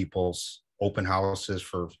other people's open houses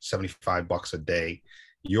for $75 a day.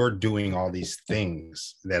 You're doing all these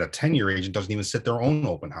things that a 10-year agent doesn't even sit their own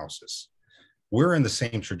open houses. We're in the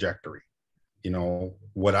same trajectory.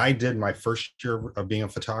 What I did my first year of being a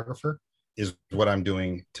photographer is what I'm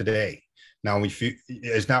doing today. Now,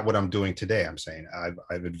 it's not what I'm doing today. I'm saying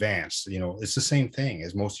I've advanced. It's the same thing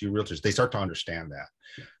as most of you realtors. They start to understand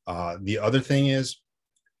that. The other thing is,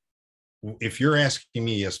 if you're asking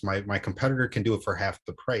me, yes, my competitor can do it for half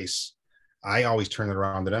the price, I always turn it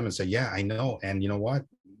around to them and say, yeah, I know. And you know what?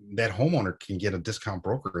 That homeowner can get a discount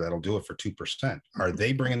broker that'll do it for 2%. Are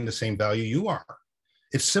they bringing the same value you are?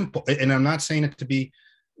 It's simple. And I'm not saying it to be,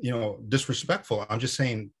 disrespectful. I'm just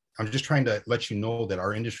trying to let you know that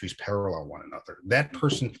our industries parallel one another. That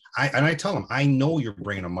person, I tell them, I know you're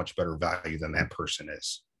bringing a much better value than that person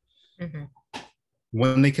is. Mm-hmm.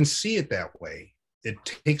 When they can see it that way, it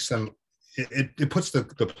takes them, it puts the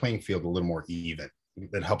playing field a little more even.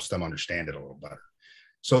 That helps them understand it a little better.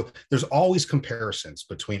 So there's always comparisons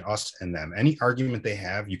between us and them. Any argument they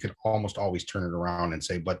have, you can almost always turn it around and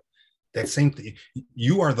say, but that same thing,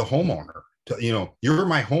 you are the homeowner. You're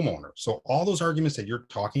my homeowner. So all those arguments that you're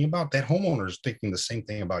talking about, that homeowner is thinking the same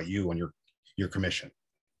thing about you and your commission.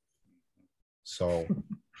 So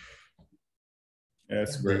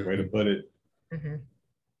that's a great way to put it.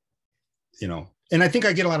 And I think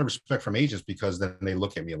I get a lot of respect from agents because then they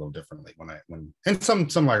look at me a little differently and some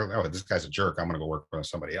like, oh, this guy's a jerk, I'm going to go work for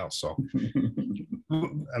somebody else. So,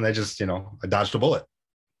 and I just, I dodged a bullet.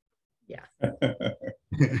 Yeah.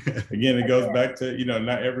 Again, it goes back to,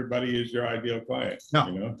 not everybody is your ideal client.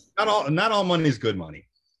 No, not all money is good money.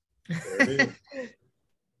 There it is.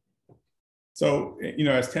 So,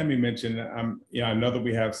 as Tammy mentioned, I know that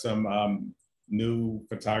we have some new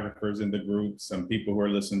photographers in the group, some people who are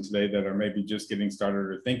listening today that are maybe just getting started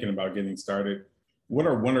or thinking about getting started. What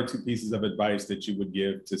are 1 or 2 pieces of advice that you would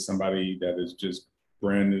give to somebody that is just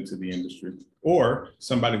brand new to the industry, or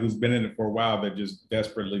somebody who's been in it for a while that just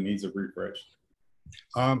desperately needs a refresh?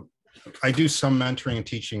 I do some mentoring and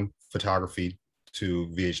teaching photography to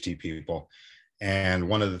VHT people. And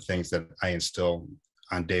one of the things that I instill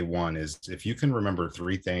on day one is if you can remember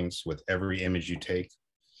 3 things with every image you take,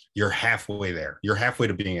 you're halfway there. You're halfway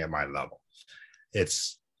to being at my level.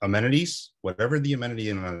 It's amenities, whatever the amenity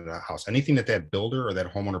in the house, anything that builder or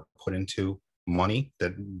that homeowner put into money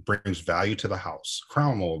that brings value to the house,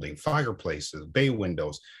 crown molding, fireplaces, bay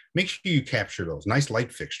windows, make sure you capture those. Nice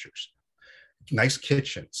light fixtures, nice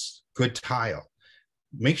kitchens, good tile.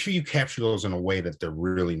 Make sure you capture those in a way that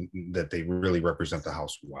they really represent the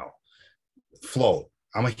house well. Flow.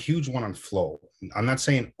 I'm a huge one on flow. I'm not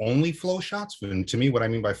saying only flow shots. And to me, what I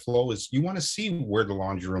mean by flow is you want to see where the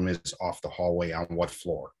laundry room is off the hallway on what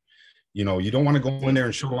floor. You don't want to go in there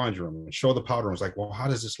and show the laundry room and show the powder room. It's like, well, how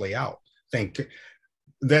does this lay out?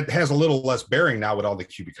 That has a little less bearing now with all the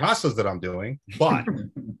CubiCasas that I'm doing, but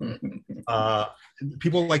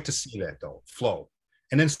people like to see that though, flow.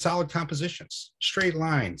 And then solid compositions, straight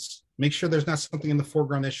lines. Make sure there's not something in the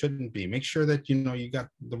foreground that shouldn't be. Make sure that, you got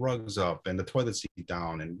the rugs up and the toilet seat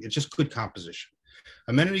down, and it's just good composition.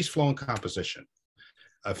 Amenities, flow, and composition.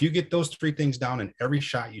 If you get those 3 things down in every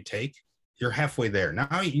shot you take, you're halfway there.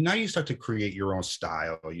 Now you start to create your own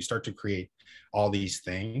style. You start to create all these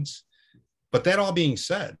things. But that all being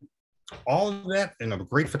said, all of that in a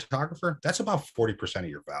great photographer, that's about 40% of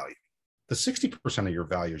your value. The 60% of your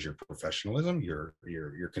value is your professionalism, your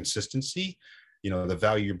consistency, the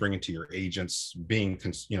value you're bringing to your agents, being,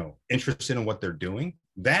 interested in what they're doing.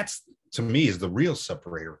 That's, to me, is the real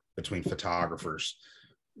separator between photographers,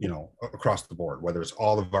 across the board, whether it's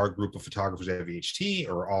all of our group of photographers at VHT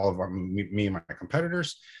or all of me and my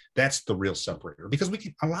competitors. That's the real separator, because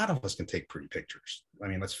a lot of us can take pretty pictures. I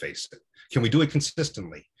mean, let's face it. Can we do it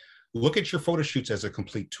consistently? Look at your photo shoots as a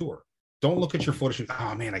complete tour. Don't look at your photo shoot.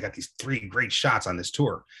 Oh man, I got these 3 great shots on this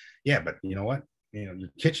tour. Yeah, but you know what? Your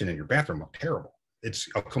kitchen and your bathroom look terrible. It's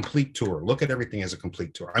a complete tour. Look at everything as a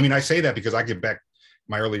complete tour. I mean, I say that because I get back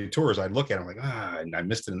my early tours. I look at it, I'm like, I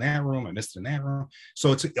missed it in that room. I missed it in that room.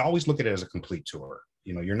 So it's always look at it as a complete tour.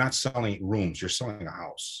 You're not selling rooms. You're selling a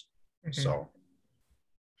house. So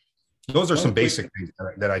those are some basic things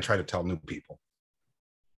that I try to tell new people.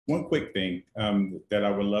 One quick thing that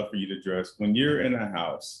I would love for you to address: when you're in a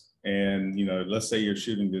house and, let's say you're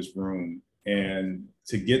shooting this room, and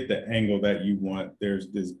to get the angle that you want,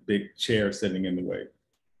 there's this big chair sitting in the way.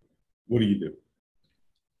 What do you do?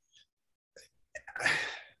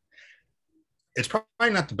 It's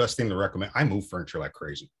probably not the best thing to recommend. I move furniture like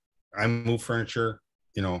crazy. I move furniture,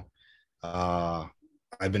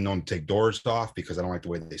 I've been known to take doors off because I don't like the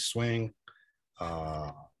way they swing.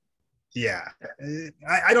 Yeah,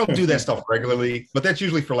 I don't do that stuff regularly, but that's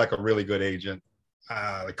usually for like a really good agent.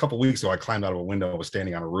 A couple of weeks ago, I climbed out of a window, was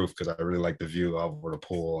standing on a roof because I really like the view over the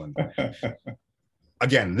pool. And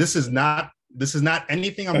again, this is not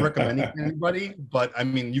anything I'm recommending to anybody, but I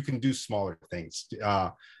mean, you can do smaller things.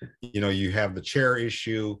 You have the chair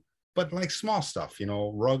issue, but like small stuff,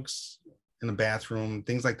 rugs in the bathroom,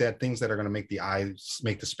 things like that, things that are going to make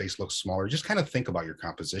the space look smaller. Just kind of think about your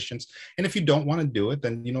compositions. And if you don't want to do it,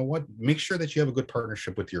 then you know what, make sure that you have a good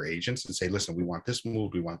partnership with your agents and say, listen, we want this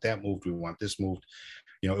moved, we want that moved, we want this moved.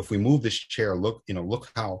 If we move this chair, look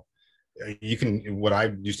how you can, what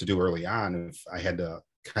I used to do early on, if I had to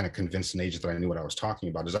kind of convince an agent that I knew what I was talking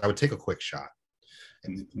about, is I would take a quick shot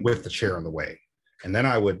and with the chair in the way. And then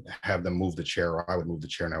I would have them move the chair, or I would move the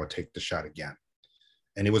chair and I would take the shot again.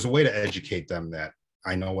 And it was a way to educate them that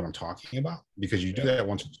I know what I'm talking about, because you do that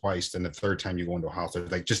once or twice, then the third time you go into a house, they're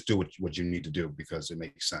like, just do what you need to do because it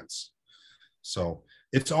makes sense. So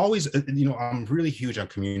it's always, you know, I'm really huge on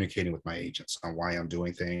communicating with my agents on why I'm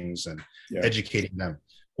doing things and educating them.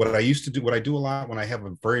 What I do a lot when I have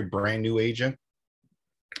a very brand new agent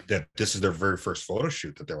that this is their very first photo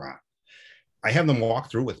shoot that they're on, I have them walk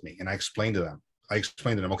through with me and I explain to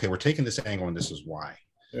them, okay, we're taking this angle and this is why.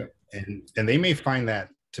 Yeah. And they may find that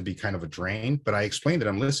to be kind of a drain, but I explained to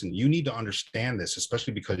them, listen, you need to understand this,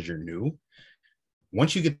 especially because you're new.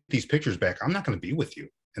 Once you get these pictures back, I'm not going to be with you.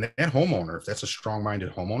 And that homeowner, if that's a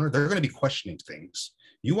strong-minded homeowner, they're going to be questioning things.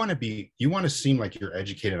 You want to seem like you're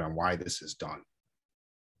educated on why this is done.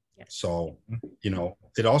 Yes. So, you know,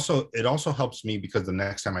 it also helps me because the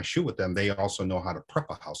next time I shoot with them, they also know how to prep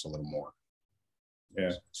a house a little more.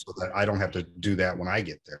 Yeah. So that I don't have to do that when I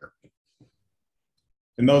get there.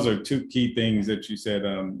 And those are two key things that you said,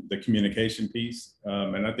 the communication piece.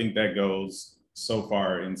 And I think that goes so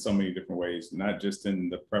far in so many different ways, not just in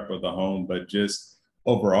the prep of the home, but just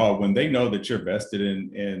overall, when they know that you're vested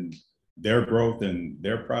in their growth and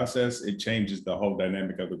their process, it changes the whole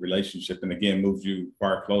dynamic of the relationship. And again, moves you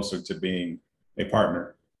far closer to being a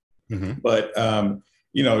partner. Mm-hmm. But,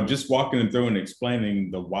 you know, just walking them through and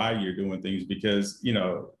explaining the why you're doing things, because, you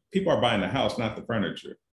know, people are buying the house, not the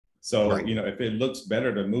furniture. So, right. You know, if it looks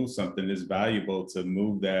better to move something, it's valuable to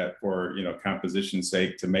move that for, you know, composition's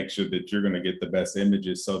sake, to make sure that you're going to get the best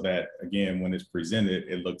images so that, again, when it's presented,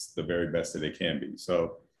 it looks the very best that it can be.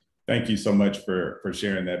 So thank you so much for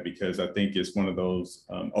sharing that, because I think it's one of those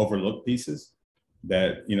overlooked pieces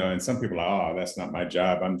that, you know, and some people are, oh, that's not my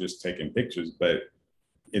job, I'm just taking pictures. But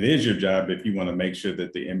it is your job if you want to make sure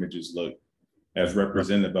that the images look as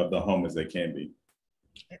representative of the home as they can be.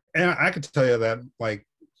 And I could tell you that, like,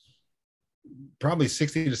 probably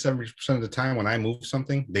 60 to 70% of the time when I move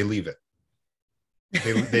something, they leave it.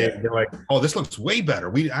 They're like, oh, this looks way better.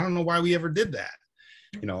 I don't know why we ever did that.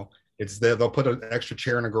 You know, it's they'll put an extra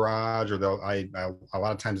chair in a garage, or a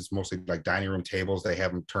lot of times it's mostly like dining room tables. They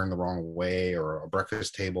have them turned the wrong way, or a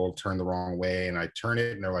breakfast table turned the wrong way. And I turn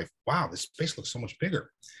it and they're like, wow, this space looks so much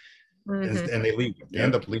bigger. Mm-hmm. And they leave it. They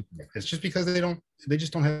end up leaving it. It's just because they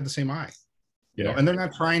just don't have the same eye. You know, and they're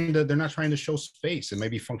not trying to show space and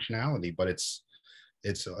maybe functionality, but it's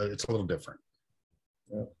a little different.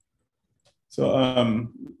 Yeah. So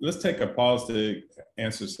let's take a pause to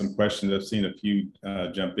answer some questions. I've seen a few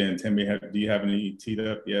jump in. Tammy, do you have any teed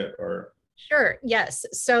up yet, or? Sure. Yes.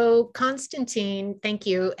 So Constantine, thank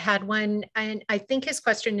you, had one, and I think his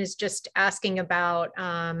question is just asking about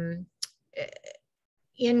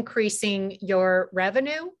increasing your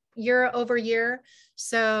revenue year over year.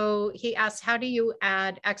 So he asked, how do you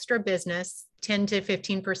add extra business 10 to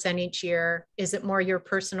 15% each year? Is it more your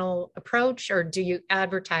personal approach, or do you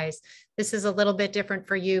advertise? This is a little bit different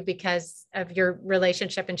for you because of your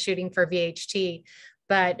relationship and shooting for VHT,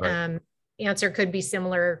 but right. Answer could be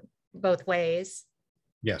similar both ways.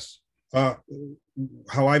 Yes. How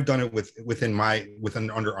I've done it within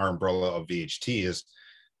under our umbrella of VHT is,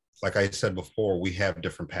 like I said before, we have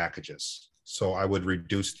different packages. So I would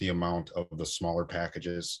reduce the amount of the smaller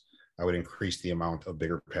packages. I would increase the amount of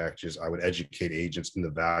bigger packages. I would educate agents in the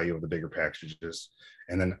value of the bigger packages.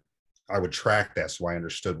 And then I would track that so I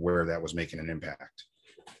understood where that was making an impact.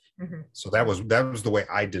 Mm-hmm. So that was the way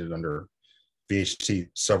I did it under VHT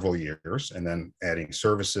several years. And then adding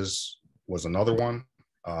services was another one.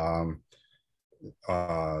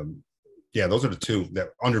 Yeah, those are the two that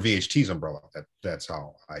under VHT's umbrella. That's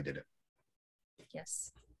how I did it.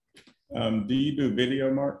 Yes. Do you do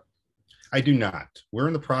video, Mark? I do not. We're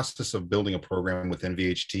in the process of building a program within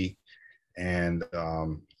VHT, and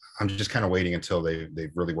I'm just kind of waiting until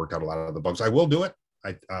they've really worked out a lot of the bugs. I will do it.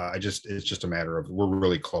 It's just a matter of we're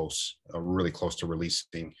really close to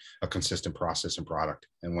releasing a consistent process and product.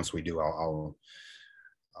 And once we do, I'll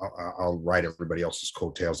ride everybody else's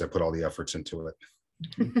coattails that put all the efforts into it.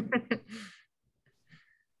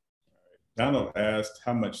 Donald asked,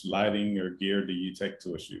 how much lighting or gear do you take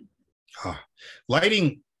to a shoot?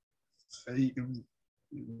 Lighting,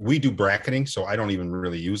 we do bracketing, so I don't even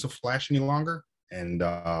really use a flash any longer. And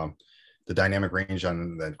the dynamic range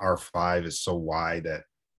on the R5 is so wide that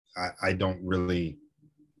I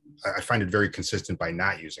find it very consistent by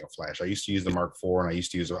not using a flash. I used to use the Mark IV, and I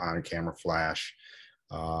used to use an on-camera flash.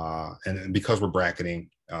 And because we're bracketing,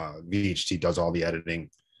 VHT does all the editing.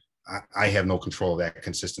 I have no control of that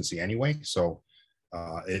consistency anyway. So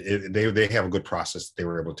they have a good process. They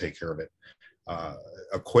were able to take care of it.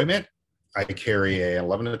 Equipment, I carry a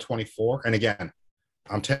 11 to 24. And again,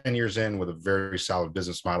 I'm 10 years in with a very solid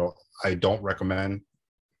business model. I don't recommend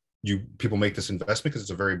people make this investment because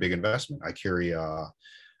it's a very big investment. I carry a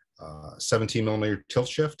 17 millimeter tilt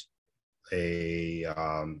shift, a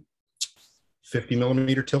 50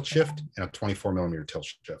 millimeter tilt shift, and a 24 millimeter tilt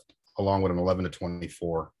shift, along with an 11 to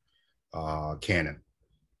 24 Canon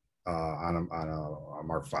on a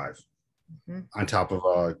Mark V, on top of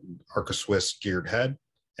a Arca Swiss geared head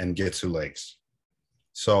and Gitsu legs.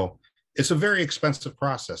 So it's a very expensive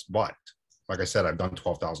process, but like I said, I've done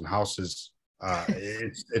 12,000 houses.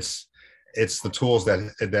 It's the tools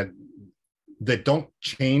that don't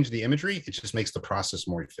change the imagery. It just makes the process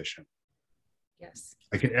more efficient. Yes.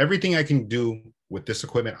 Everything I can do with this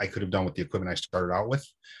equipment, I could have done with the equipment I started out with,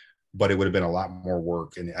 but it would have been a lot more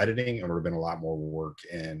work in editing. It would have been a lot more work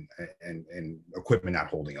in equipment not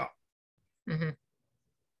holding up. Mm-hmm.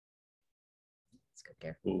 That's good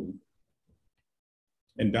there. Cool.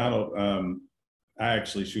 And Donald, I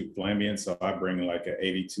actually shoot Flambian, so I bring like an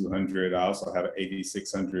 8200. I also have an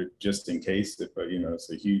 8600 just in case if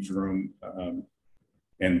it's a huge room.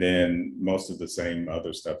 And then most of the same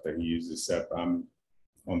other stuff that he uses, except I'm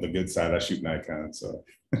on the good side. I shoot Nikon, so.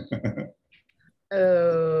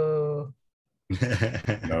 Oh.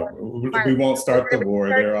 No, we won't start the war.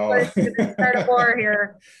 They're all start a war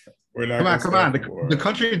here. We're not. Come on. The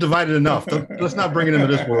country is divided enough. Let's not bring it into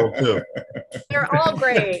this world too. They're all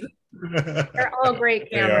great. They're all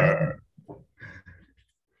great cameras.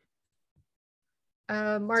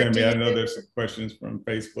 Mark, Tammy, I know there's some questions from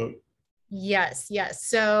Facebook. Yes.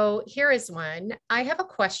 So here is one. I have a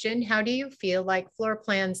question. How do you feel like floor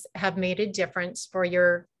plans have made a difference for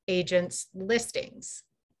your agents' listings?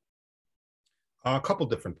 A couple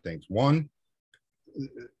different things. One,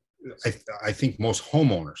 I think most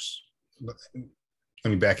homeowners, let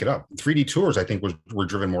me back it up. 3D tours, I think, were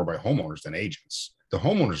driven more by homeowners than agents. The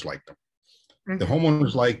homeowners liked them. Mm-hmm. The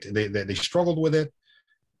homeowners they struggled with it,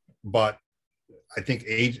 but I think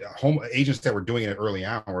agents that were doing it early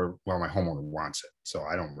on were, well, my homeowner wants it, so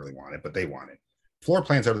I don't really want it, but they want it. Floor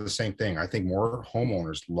plans are the same thing. I think more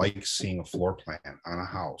homeowners like seeing a floor plan on a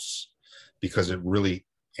house because it really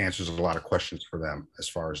answers a lot of questions for them as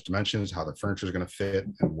far as dimensions, how the furniture is going to fit,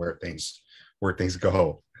 and where things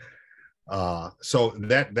go. So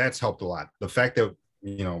that's helped a lot. The fact that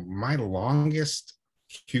my longest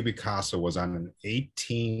CubiCasa was on an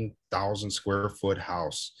 18,000 square foot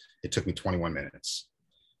house. It took me 21 minutes,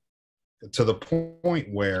 to the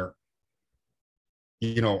point where,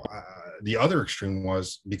 the other extreme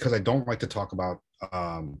was because I don't like to talk about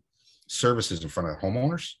services in front of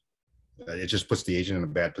homeowners. It just puts the agent in a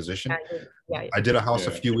bad position. Yeah. I did a house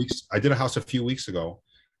a few weeks ago.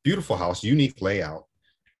 Beautiful house, unique layout.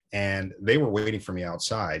 And they were waiting for me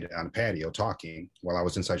outside on a patio talking while I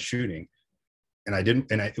was inside shooting. And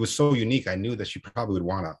it was so unique. I knew that she probably would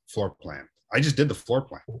want a floor plan. I just did the floor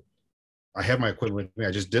plan. I have my equipment with me.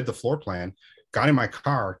 I just did the floor plan, got in my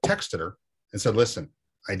car, texted her and said, listen,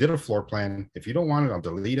 I did a floor plan. If you don't want it, I'll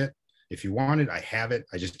delete it. If you want it, I have it.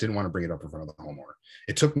 I just didn't want to bring it up in front of the homeowner.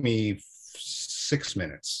 It took me 6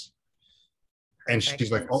 minutes. And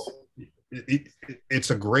she's like, oh,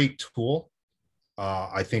 it's a great tool.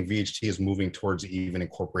 I think VHT is moving towards even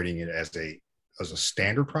incorporating it as a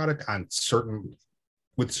standard product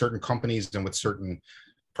with certain companies and with certain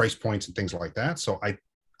price points and things like that. So I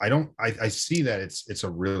see that it's a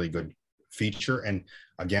really good feature. And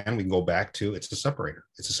again, we can go back to, it's a separator.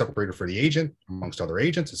 It's a separator for the agent amongst other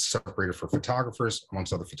agents. It's a separator for photographers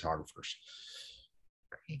amongst other photographers.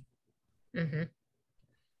 Great. Mm-hmm.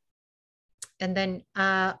 And then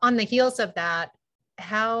on the heels of that,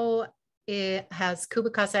 how has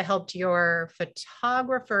CubiCasa helped your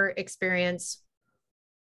photographer experience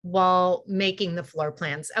while making the floor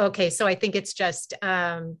plans? Okay, so I think it's just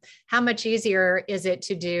how much easier is it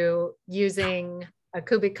to do using a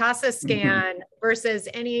CubiCasa scan versus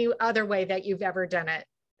any other way that you've ever done it?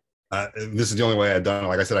 This is the only way I've done it.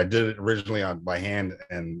 Like I said, I did it originally by hand,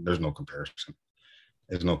 and there's no comparison.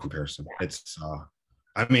 There's no comparison. Yeah. It's,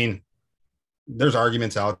 I mean, there's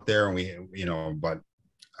arguments out there, and but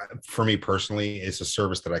for me personally, it's a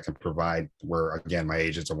service that I can provide where, again, my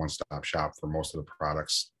agent's a one-stop shop for most of the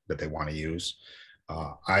products that they want to use.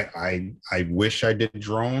 I wish I did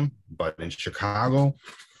drone, but in Chicago,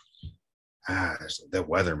 the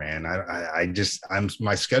weather, man.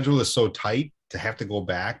 My schedule is so tight to have to go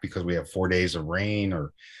back because we have 4 days of rain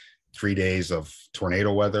or 3 days of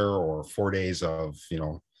tornado weather or 4 days of,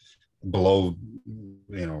 below,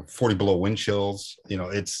 40 below wind chills.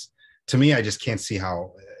 To me, I just can't see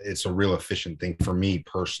how it's a real efficient thing for me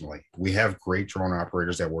personally. We have great drone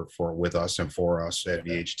operators that work with us and for us at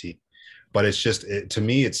VHT, but it's just, to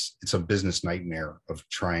me, it's a business nightmare of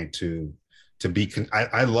trying to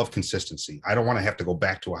I love consistency. I don't want to have to go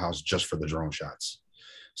back to a house just for the drone shots.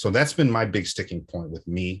 So that's been my big sticking point with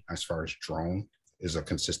me as far as drone is a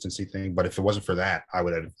consistency thing. But if it wasn't for that, I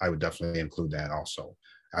would definitely include that also.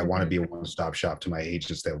 I want to be a one-stop shop to my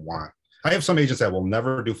agents that want. I have some agents that will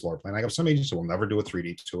never do floor plan. I have some agents that will never do a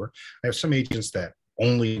 3D tour. I have some agents that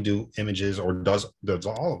only do images or does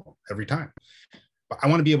all of them every time. But I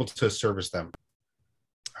want to be able to service them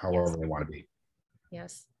however they want to be.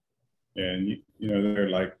 Yes. And there are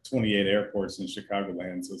like 28 airports in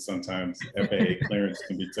Chicagoland, so sometimes FAA clearance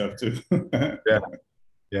can be tough too.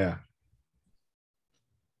 Yeah.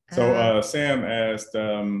 So Sam asked,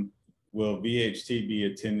 will VHT be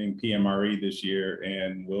attending PMRE this year,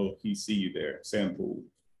 and will he see you there? Sam Poole.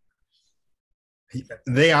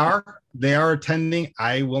 They are attending.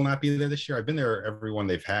 I will not be there this year. I've been there every one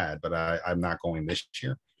they've had, but I'm not going this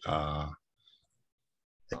year.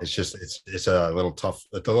 It's just it's a little tough.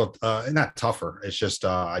 It's a little not tougher. It's just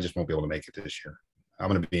I just won't be able to make it this year. I'm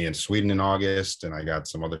going to be in Sweden in August, and I got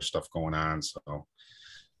some other stuff going on. So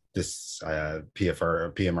this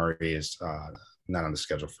PMRE is not on the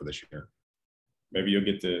schedule for this year. Maybe you'll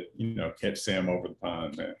get to catch Sam over the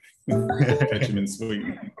pond, man. Catch him in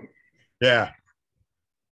Sweden. Yeah.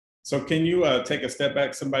 So can you take a step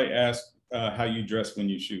back? Somebody asked how you dress when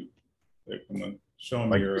you shoot. Come on, show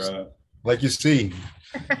them your. Like you see,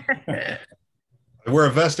 I wear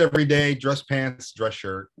a vest every day, dress pants, dress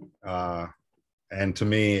shirt. And to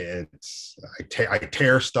me, it's I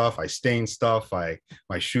tear stuff, I stain stuff. My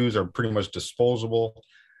shoes are pretty much disposable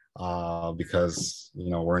because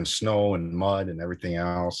we're in snow and mud and everything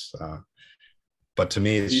else. But to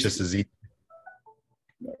me, it's just as easy.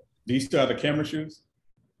 Do you still have the camera shoes?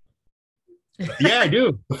 Yeah, I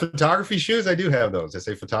do. The photography shoes, I do have those. They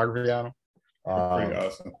say photography on them. Pretty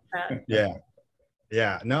awesome. Yeah.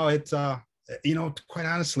 No, it's quite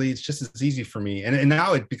honestly, it's just as easy for me. And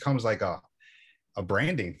now it becomes like a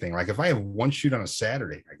branding thing. Like if I have one shoot on a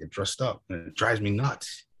Saturday, I get dressed up and it drives me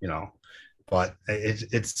nuts, but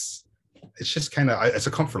it's just kind of, it's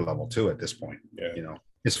a comfort level too at this point. Yeah.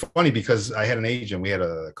 It's funny because I had an agent, we had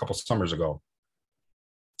a couple summers ago.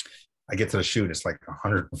 I get to the shoot, it's like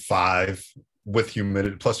 105 with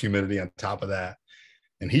humidity, plus humidity on top of that.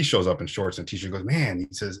 And he shows up in shorts and t-shirt, goes, man,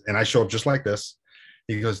 he says, and I show up just like this.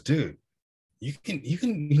 He goes, dude, you can,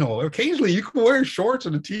 occasionally you can wear shorts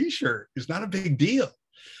and a t-shirt. It's not a big deal.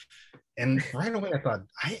 And right away I thought,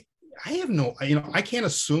 I have no, I can't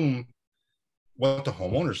assume what the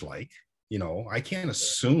homeowner's like. I can't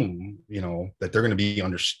assume, that they're going to be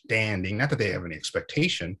understanding, not that they have any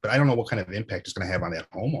expectation, but I don't know what kind of impact it's going to have on that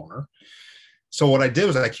homeowner. So what I did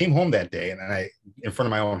was I came home that day and I, in front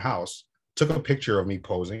of my own house, took a picture of me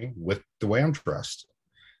posing with the way I'm dressed.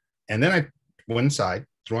 And then I went inside,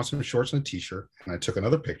 threw on some shorts and a t-shirt, and I took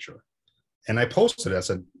another picture and I posted it. I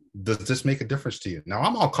said, does this make a difference to you? Now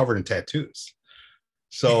I'm all covered in tattoos.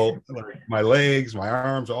 So my legs, my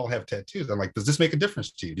arms all have tattoos. I'm like, does this make a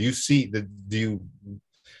difference to you? Do you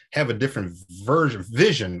have a different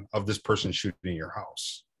vision of this person shooting in your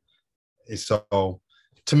house? So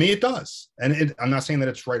to me, it does. And I'm not saying that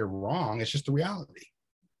it's right or wrong. It's just the reality.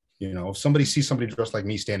 If somebody sees somebody dressed like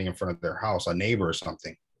me standing in front of their house, a neighbor or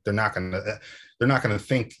something, they're not gonna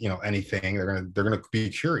think, anything. They're gonna be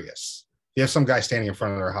curious. If you have some guy standing in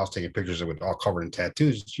front of their house taking pictures with all covered in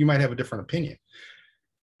tattoos, you might have a different opinion.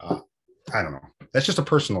 I don't know. That's just a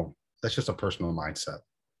personal mindset.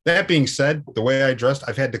 That being said, the way I dressed,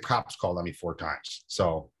 I've had the cops called on me 4 times.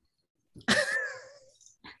 So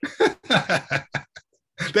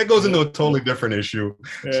that goes into a totally different issue.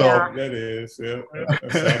 Yeah, so that is. Yeah.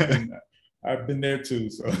 I've been there too.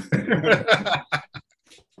 So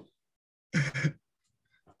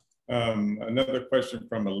another question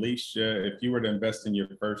from Alicia. If you were to invest in your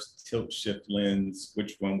first tilt shift lens,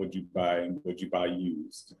 which one would you buy, and would you buy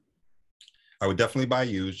used? I would definitely buy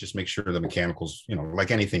used. Just make sure the mechanicals,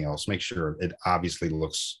 like anything else, make sure it obviously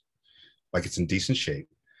looks like it's in decent shape.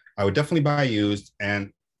 I would definitely buy used.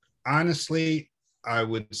 And honestly, I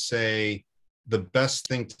would say the best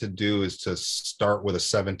thing to do is to start with a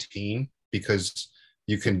 17, because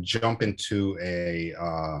you can jump into you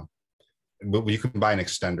can buy an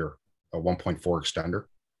extender, a 1.4 extender,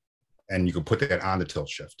 and you can put that on the tilt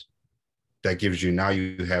shift. That gives you, now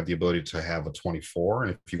you have the ability to have a 24.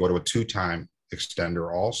 And if you go to a 2-time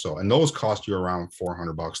extender also, and those cost you around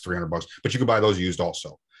 $400, $300, but you can buy those used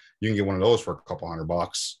also. You can get one of those for a couple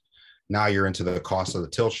 $100. Now you're into the cost of the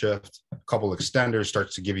tilt shift. A couple extenders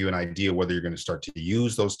starts to give you an idea whether you're going to start to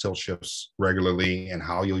use those tilt shifts regularly and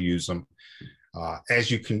how you'll use them. As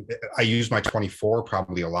you can, I use my 24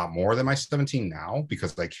 probably a lot more than my 17 now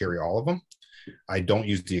because I carry all of them. I don't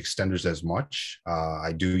use the extenders as much.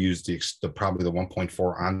 I do use probably the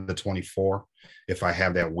 1.4 on the 24. If I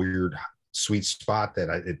have that weird sweet spot that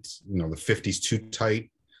it's, you know, the 50's too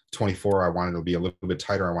tight, 24, I want it to be a little bit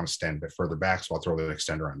tighter. I want to stand a bit further back. So I'll throw the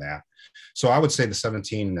extender on that. So I would say the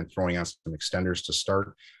 17 and then throwing on some extenders to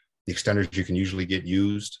start. The extenders you can usually get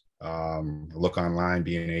used. Look online,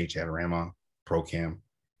 B&H, Adorama, ProCam.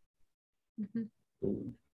 Mhm.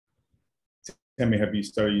 Cool. Tammy, have you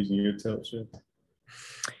started using your tilt shift?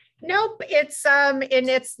 Nope, it's in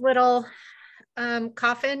its little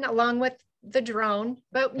coffin along with the drone.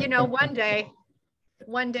 But you know, one day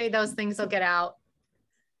those things will get out.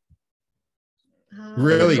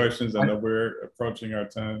 Really? Questions? I know we're approaching our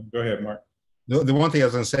time. Go ahead, Mark. The one thing I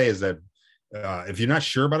was going to say is that if you're not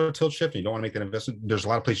sure about a tilt shift and you don't want to make that investment, there's a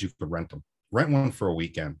lot of places you could rent them. Rent one for a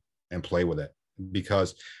weekend and play with it,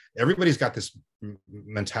 because everybody's got this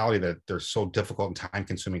mentality that they're so difficult and time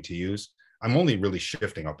consuming to use. I'm only really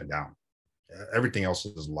shifting up and down. Everything else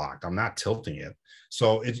is locked. I'm not tilting it.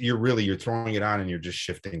 So you're throwing it on and you're just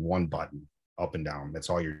shifting one button up and down. That's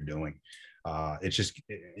all you're doing. It's just,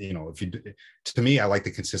 you know, to me, I like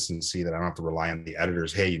the consistency that I don't have to rely on the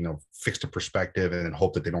editors. Hey, you know, fix the perspective and then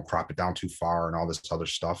hope that they don't crop it down too far and all this other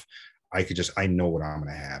stuff. I know what I'm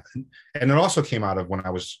going to have. And it also came out of when I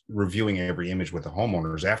was reviewing every image with the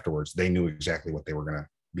homeowners afterwards, they knew exactly what they were going to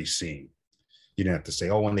be seeing. You didn't have to say,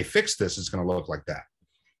 oh, when they fix this, it's going to look like that.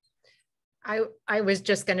 I was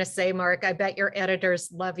just going to say, Mark, I bet your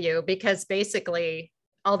editors love you, because basically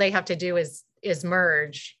all they have to do is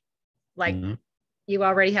merge. Like you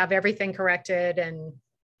already have everything corrected, and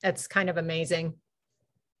that's kind of amazing.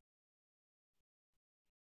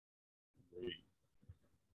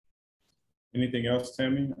 Anything else,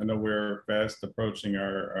 Tammy? I know we're fast approaching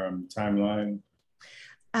our timeline.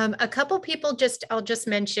 A couple people I'll just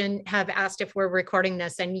mention, have asked if we're recording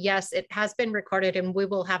this, and yes, it has been recorded, and we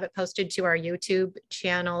will have it posted to our YouTube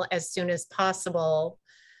channel as soon as possible.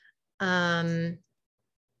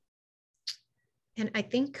 And I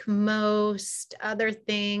think most other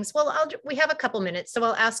things, well, we have a couple minutes, so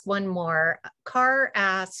I'll ask one more. Carr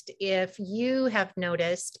asked if you have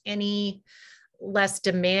noticed any less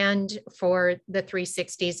demand for the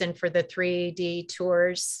 360s and for the 3D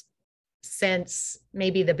tours since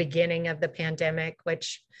maybe the beginning of the pandemic,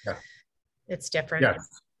 which it's different. Yeah,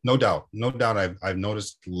 no doubt. I've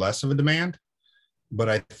noticed less of a demand, but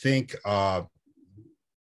I think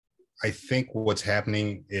what's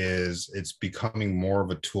happening is it's becoming more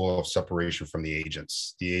of a tool of separation from the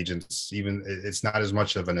agents. The agents, even it's not as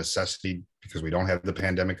much of a necessity because we don't have the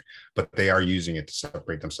pandemic, but they are using it to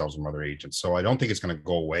separate themselves from other agents. So I don't think it's going to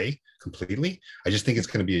go away completely. I just think it's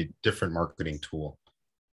going to be a different marketing tool.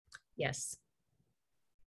 Yes,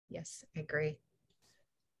 I agree.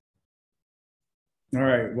 All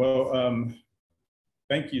right. Well,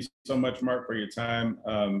 thank you so much, Mark, for your time.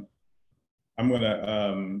 I'm going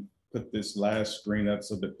to put this last screen up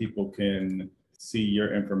so that people can see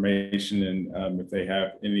your information and if they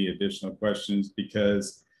have any additional questions,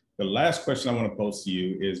 because the last question I want to pose to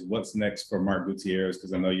you is what's next for Mark Gutierrez,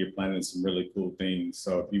 because I know you're planning some really cool things.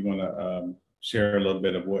 So if you want to share a little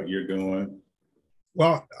bit of what you're doing.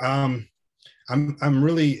 Well, I'm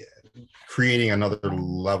really creating another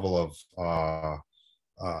level of a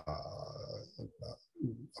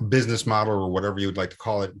business model, or whatever you would like to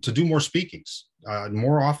call it, to do more speakings,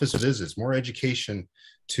 more office visits, more education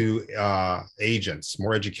to agents,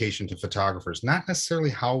 more education to photographers, not necessarily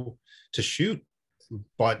how to shoot,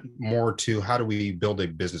 but more to how do we build a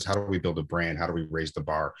business? How do we build a brand? How do we raise the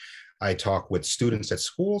bar? I talk with students at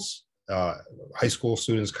schools, high school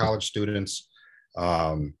students, college students,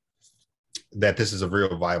 that this is a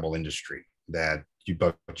real viable industry, that you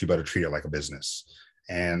better treat it like a business.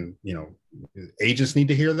 And, you know, agents need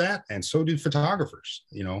to hear that, and so do photographers,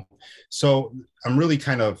 you know. So I'm really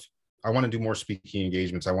I want to do more speaking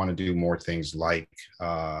engagements. I want to do more things like,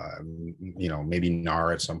 you know, maybe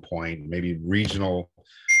NAR at some point, maybe regional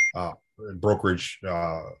brokerage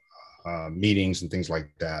meetings and things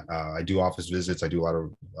like that. I do office visits. I do a lot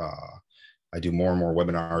of, I do more and more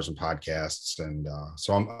webinars and podcasts. And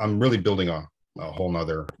so I'm really building a whole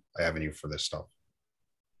nother avenue for this stuff.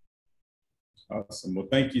 Awesome. Well,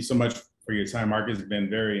 thank you so much for your time, Mark. It's been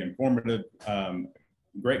very informative.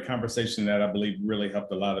 Great conversation that I believe really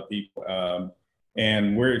helped a lot of people.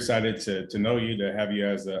 And we're excited to know you, to have you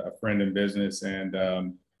as a friend in business.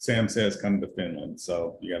 And Sam says come to Finland,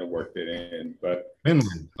 so you got to work that in. But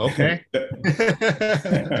Finland, okay.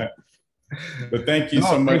 But thank you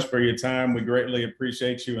so much for your time. We greatly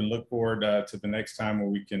appreciate you and look forward to the next time where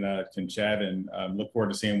we can chat, and look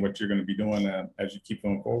forward to seeing what you're going to be doing as you keep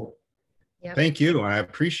going forward. Yep. Thank you. I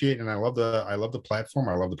appreciate and I love the platform.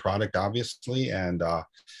 I love the product, obviously, and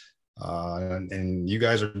you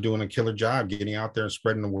guys are doing a killer job getting out there and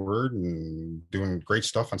spreading the word and doing great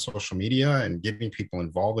stuff on social media and getting people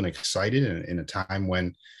involved and excited in a time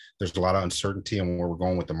when there's a lot of uncertainty on where we're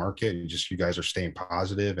going with the market. And just you guys are staying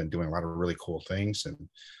positive and doing a lot of really cool things. And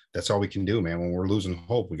that's all we can do, man. When we're losing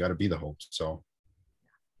hope, we got to be the hope. So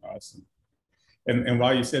awesome. And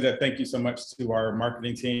while you said that, thank you so much to our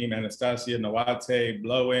marketing team, Anastasia, Nawate,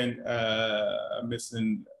 Blowin,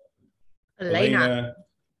 missing Elena.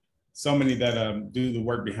 So many that do the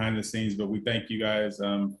work behind the scenes, but we thank you guys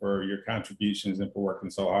for your contributions and for working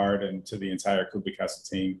so hard, and to the entire CubiCasa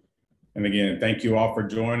team. And again, thank you all for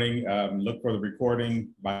joining. Look for the recording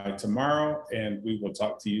by tomorrow, and we will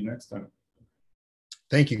talk to you next time.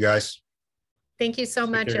 thank you, guys. Thank you so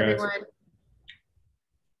much, everyone.